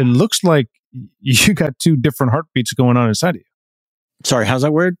it looks like you got two different heartbeats going on inside of you. Sorry, how's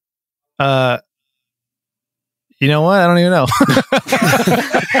that word? You know what? I don't even know.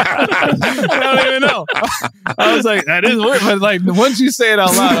 I don't even know. I was like, that is weird, but once you say it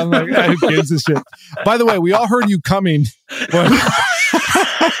out loud, I'm like, who gives a shit? By the way, we all heard you coming.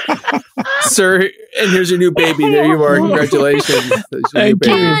 Sir, and here's your new baby. There you are. Congratulations. Thank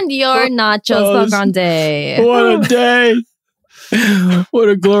you. And your nachos grande. What a day. What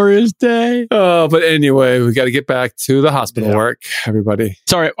a glorious day. Oh, but anyway, we got to get back to the hospital work, everybody.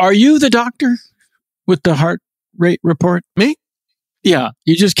 Sorry, are you the doctor with the heart rate report? Me? Yeah.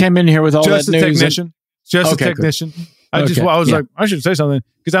 You just came in here with all just that a news. technician. Just Okay, a technician. good. I was Yeah. like, I should say something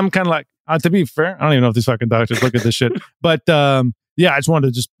because I'm kind of like, to be fair, I don't even know if these fucking doctors look at this shit. But yeah, I just wanted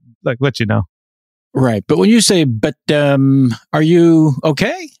to just let you know. Right. But when you say, are you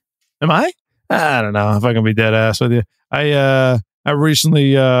okay? Am I? I don't know if I can be dead ass with you. I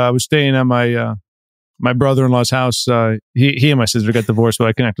recently I was staying at my brother-in-law's house. He and my sister got divorced, but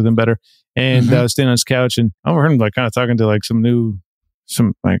I connect with him better. And I was staying on his couch, and I overheard him kind of talking to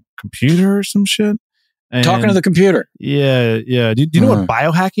some computer or some shit. And Talking to the computer. Yeah. Do you know what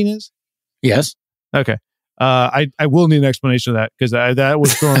biohacking is? Yes. Okay. I will need an explanation of that because that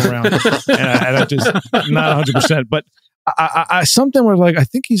was thrown around, and I just not 100%. But I something where I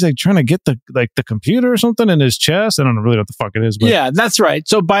think he's trying to get the computer or something in his chest. I don't know really what the fuck it is. But Yeah, that's right.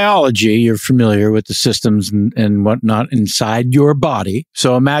 So biology, you're familiar with the systems and whatnot inside your body.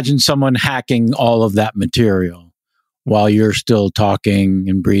 So imagine someone hacking all of that material while you're still talking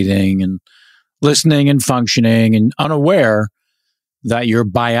and breathing and listening and functioning and unaware that your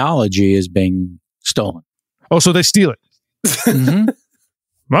biology is being stolen. Oh, so they steal it.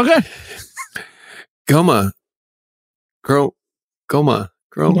 Okay. Goma.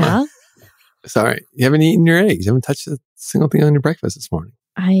 Yeah? Sorry. You haven't eaten your eggs. You haven't touched a single thing on your breakfast this morning.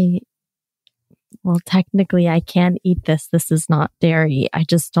 Well, technically, I can eat this. This is not dairy. I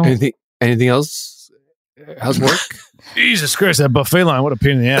just don't. Anything else? How's work? Jesus Christ, that buffet line, what a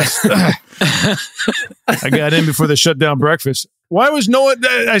pain in the ass. I got in before they shut down breakfast. Why was no one?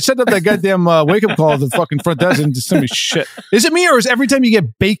 I set up that goddamn wake-up call at the fucking front desk and just send me shit. Is it me or is every time you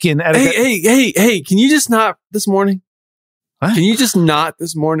get bacon at a... Hey, can you just not this morning? Huh? Can you just not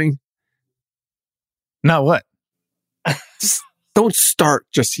this morning? Not what? Just don't start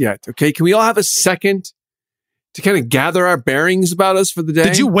just yet, okay? Can we all have a second to kind of gather our bearings about us for the day?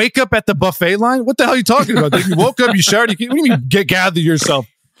 Did you wake up at the buffet line? What the hell are you talking about? You woke up, you showered, what do you mean gather yourself?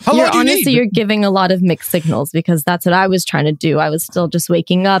 How long do you honestly, need? you're giving a lot of mixed signals because that's what I was trying to do. I was still just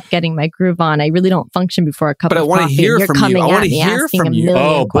waking up, getting my groove on. I really don't function before a cup of coffee. But I want to hear You're from coming you. I want to at me hear asking from a you. million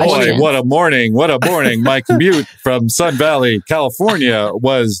Oh boy, questions. what a morning. What a morning. My commute from Sun Valley, California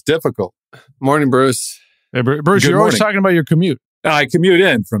was difficult. Morning, Bruce. Hey, Bruce, you're always talking about your commute. I commute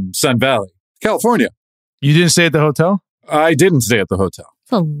in from Sun Valley, California. You didn't stay at the hotel? I didn't stay at the hotel.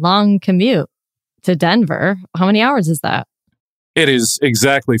 It's a long commute to Denver. How many hours is that? It is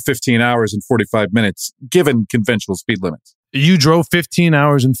exactly 15 hours and 45 minutes, given conventional speed limits. You drove 15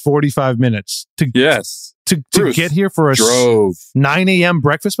 hours and 45 minutes to Bruce, get here for a drove 9 a.m.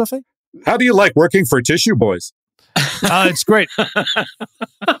 breakfast buffet? How do you like working for Tissue Boys? It's great.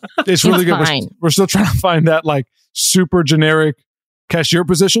 It's really good. We're still trying to find that like super generic cashier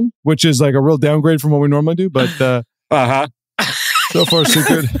position, which is like a real downgrade from what we normally do. But so far so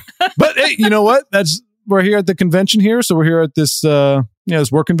good. But hey, you know what? We're here at the convention here, so we're here at this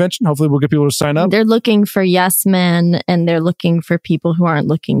this work convention. Hopefully, we'll get people to sign up. They're looking for yes men, and they're looking for people who aren't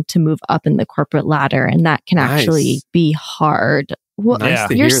looking to move up in the corporate ladder, and that can actually be hard.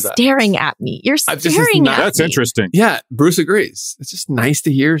 You're staring at me. You're staring at me. That's interesting. Yeah, Bruce agrees. It's just nice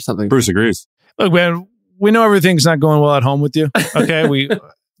to hear something. Bruce agrees. Look, man, we know everything's not going well at home with you. Okay,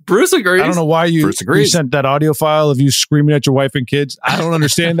 Bruce agrees. I don't know why you sent that audio file of you screaming at your wife and kids. I don't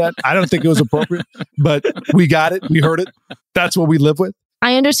understand that. I don't think it was appropriate, but we got it. We heard it. That's what we live with.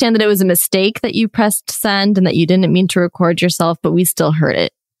 I understand that it was a mistake that you pressed send and that you didn't mean to record yourself, but we still heard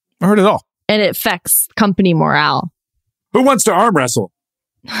it. I heard it all. And it affects company morale. Who wants to arm wrestle?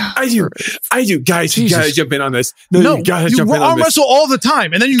 I do. Guys, you gotta jump in on this. You arm wrestle all the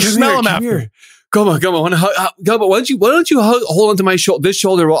time, and then you smell them after. Come on. Gumbo, why don't you hold onto my this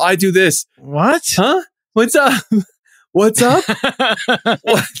shoulder while I do this? What? Huh? What's up? What's up?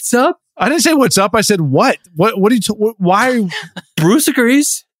 What's up? I didn't say what's up. I said what? What are you? Why? Bruce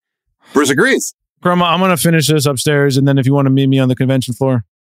agrees. Bruce agrees. Grandma, I'm gonna finish this upstairs, and then if you want to meet me on the convention floor,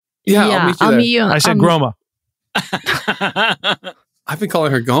 I'll meet you. I said Groma. I've been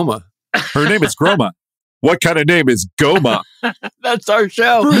calling her Goma. Her name is Groma. What kind of name is Goma? That's our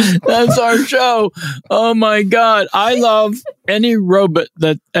show. That's our show. Oh my God. I love any robot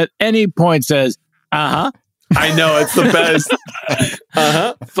that at any point says, I know, it's the best.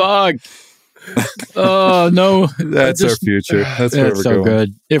 Fuck. Oh, no. That's our future. That's where we're so going.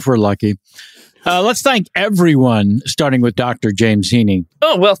 Good. If we're lucky. Let's thank everyone, starting with Dr. James Heaney.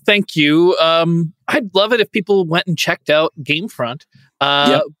 Oh, well, thank you. I'd love it if people went and checked out Gamefront.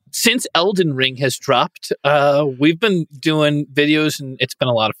 Since Elden Ring has dropped, we've been doing videos and it's been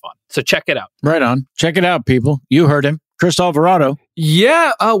a lot of fun. So check it out. Right on. Check it out, people. You heard him. Chris Alvarado.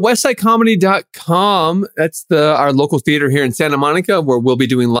 Yeah, westsidecomedy.com. That's our local theater here in Santa Monica, where we'll be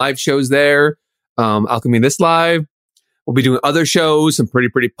doing live shows there. Alchemy This Live. We'll be doing other shows, some Pretty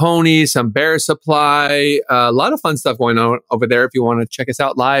Pretty Ponies, some Bear Supply. A lot of fun stuff going on over there if you want to check us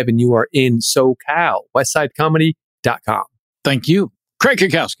out live and you are in SoCal. westsidecomedy.com. Thank you. Craig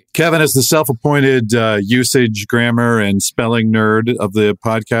Kukowski. Kevin is the self-appointed usage, grammar, and spelling nerd of the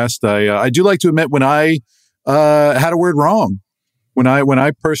podcast. I do like to admit when I had a word wrong, when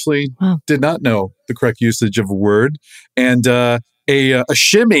I personally did not know the correct usage of a word. And a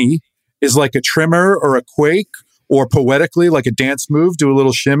shimmy is like a trimmer or a quake, or poetically like a dance move, do a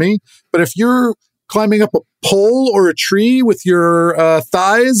little shimmy. But if you're climbing up a pole or a tree with your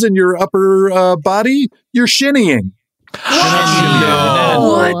thighs and your upper body, you're shinnying.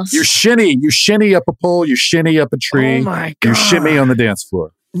 What? You shinny up a pole, you shinny up a tree, Oh my God. you shimmy on the dance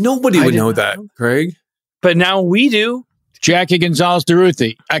floor. Nobody would know that, Craig. But now we do. Jackie Gonzalez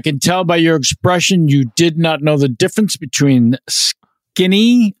DeRuthi, I can tell by your expression you did not know the difference between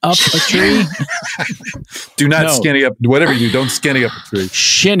skinny up a tree. Do not skinny up, whatever you do, don't skinny up a tree.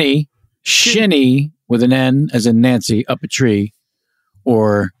 Shinny with an N as in Nancy up a tree,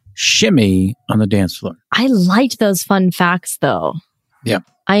 or shimmy on the dance floor. I liked those fun facts, though. Yeah.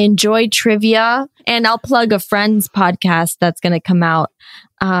 I enjoy trivia, and I'll plug a friend's podcast that's going to come out.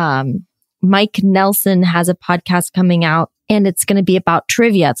 Mike Nelson has a podcast coming out, and it's going to be about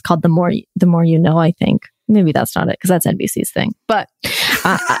trivia. It's called The More You Know, I think. Maybe that's not it because that's NBC's thing. But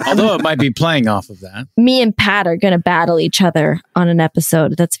although it might be playing off of that. Me and Pat are going to battle each other on an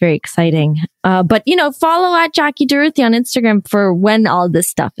episode. That's very exciting. But, follow at Jackie Duruthy on Instagram for when all this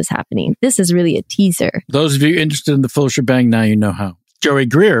stuff is happening. This is really a teaser. Those of you interested in the full shebang, now you know how. Joey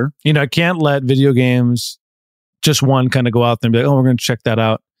Greer. I can't let video games, just one, kind of go out there and be like, oh, we're going to check that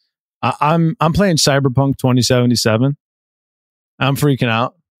out. I'm playing Cyberpunk 2077. I'm freaking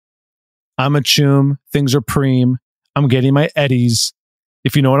out. I'm a choom. Things are preem. I'm getting my eddies.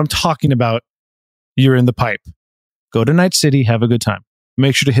 If you know what I'm talking about, you're in the pipe. Go to Night City. Have a good time.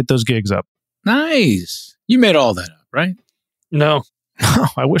 Make sure to hit those gigs up. Nice. You made all that up, right? No.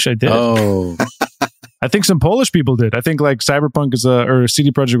 I wish I did. Oh. I think some Polish people did. I think like Cyberpunk or CD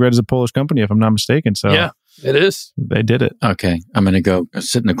Projekt Red is a Polish company, if I'm not mistaken. So yeah, it is. They did it. Okay. I'm going to go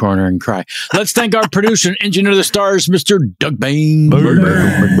sit in the corner and cry. Let's thank our producer and engineer of the stars, Mr. Doug Bain.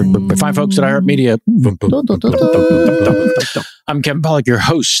 Fine folks at iHeartMedia. I'm Kevin Pollak, your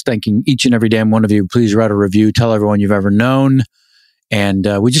host, thanking each and every damn one of you. Please write a review. Tell everyone you've ever known. And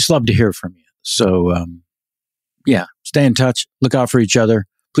we just love to hear from you. So, stay in touch. Look out for each other.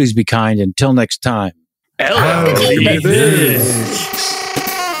 Please be kind. Until next time. Hello.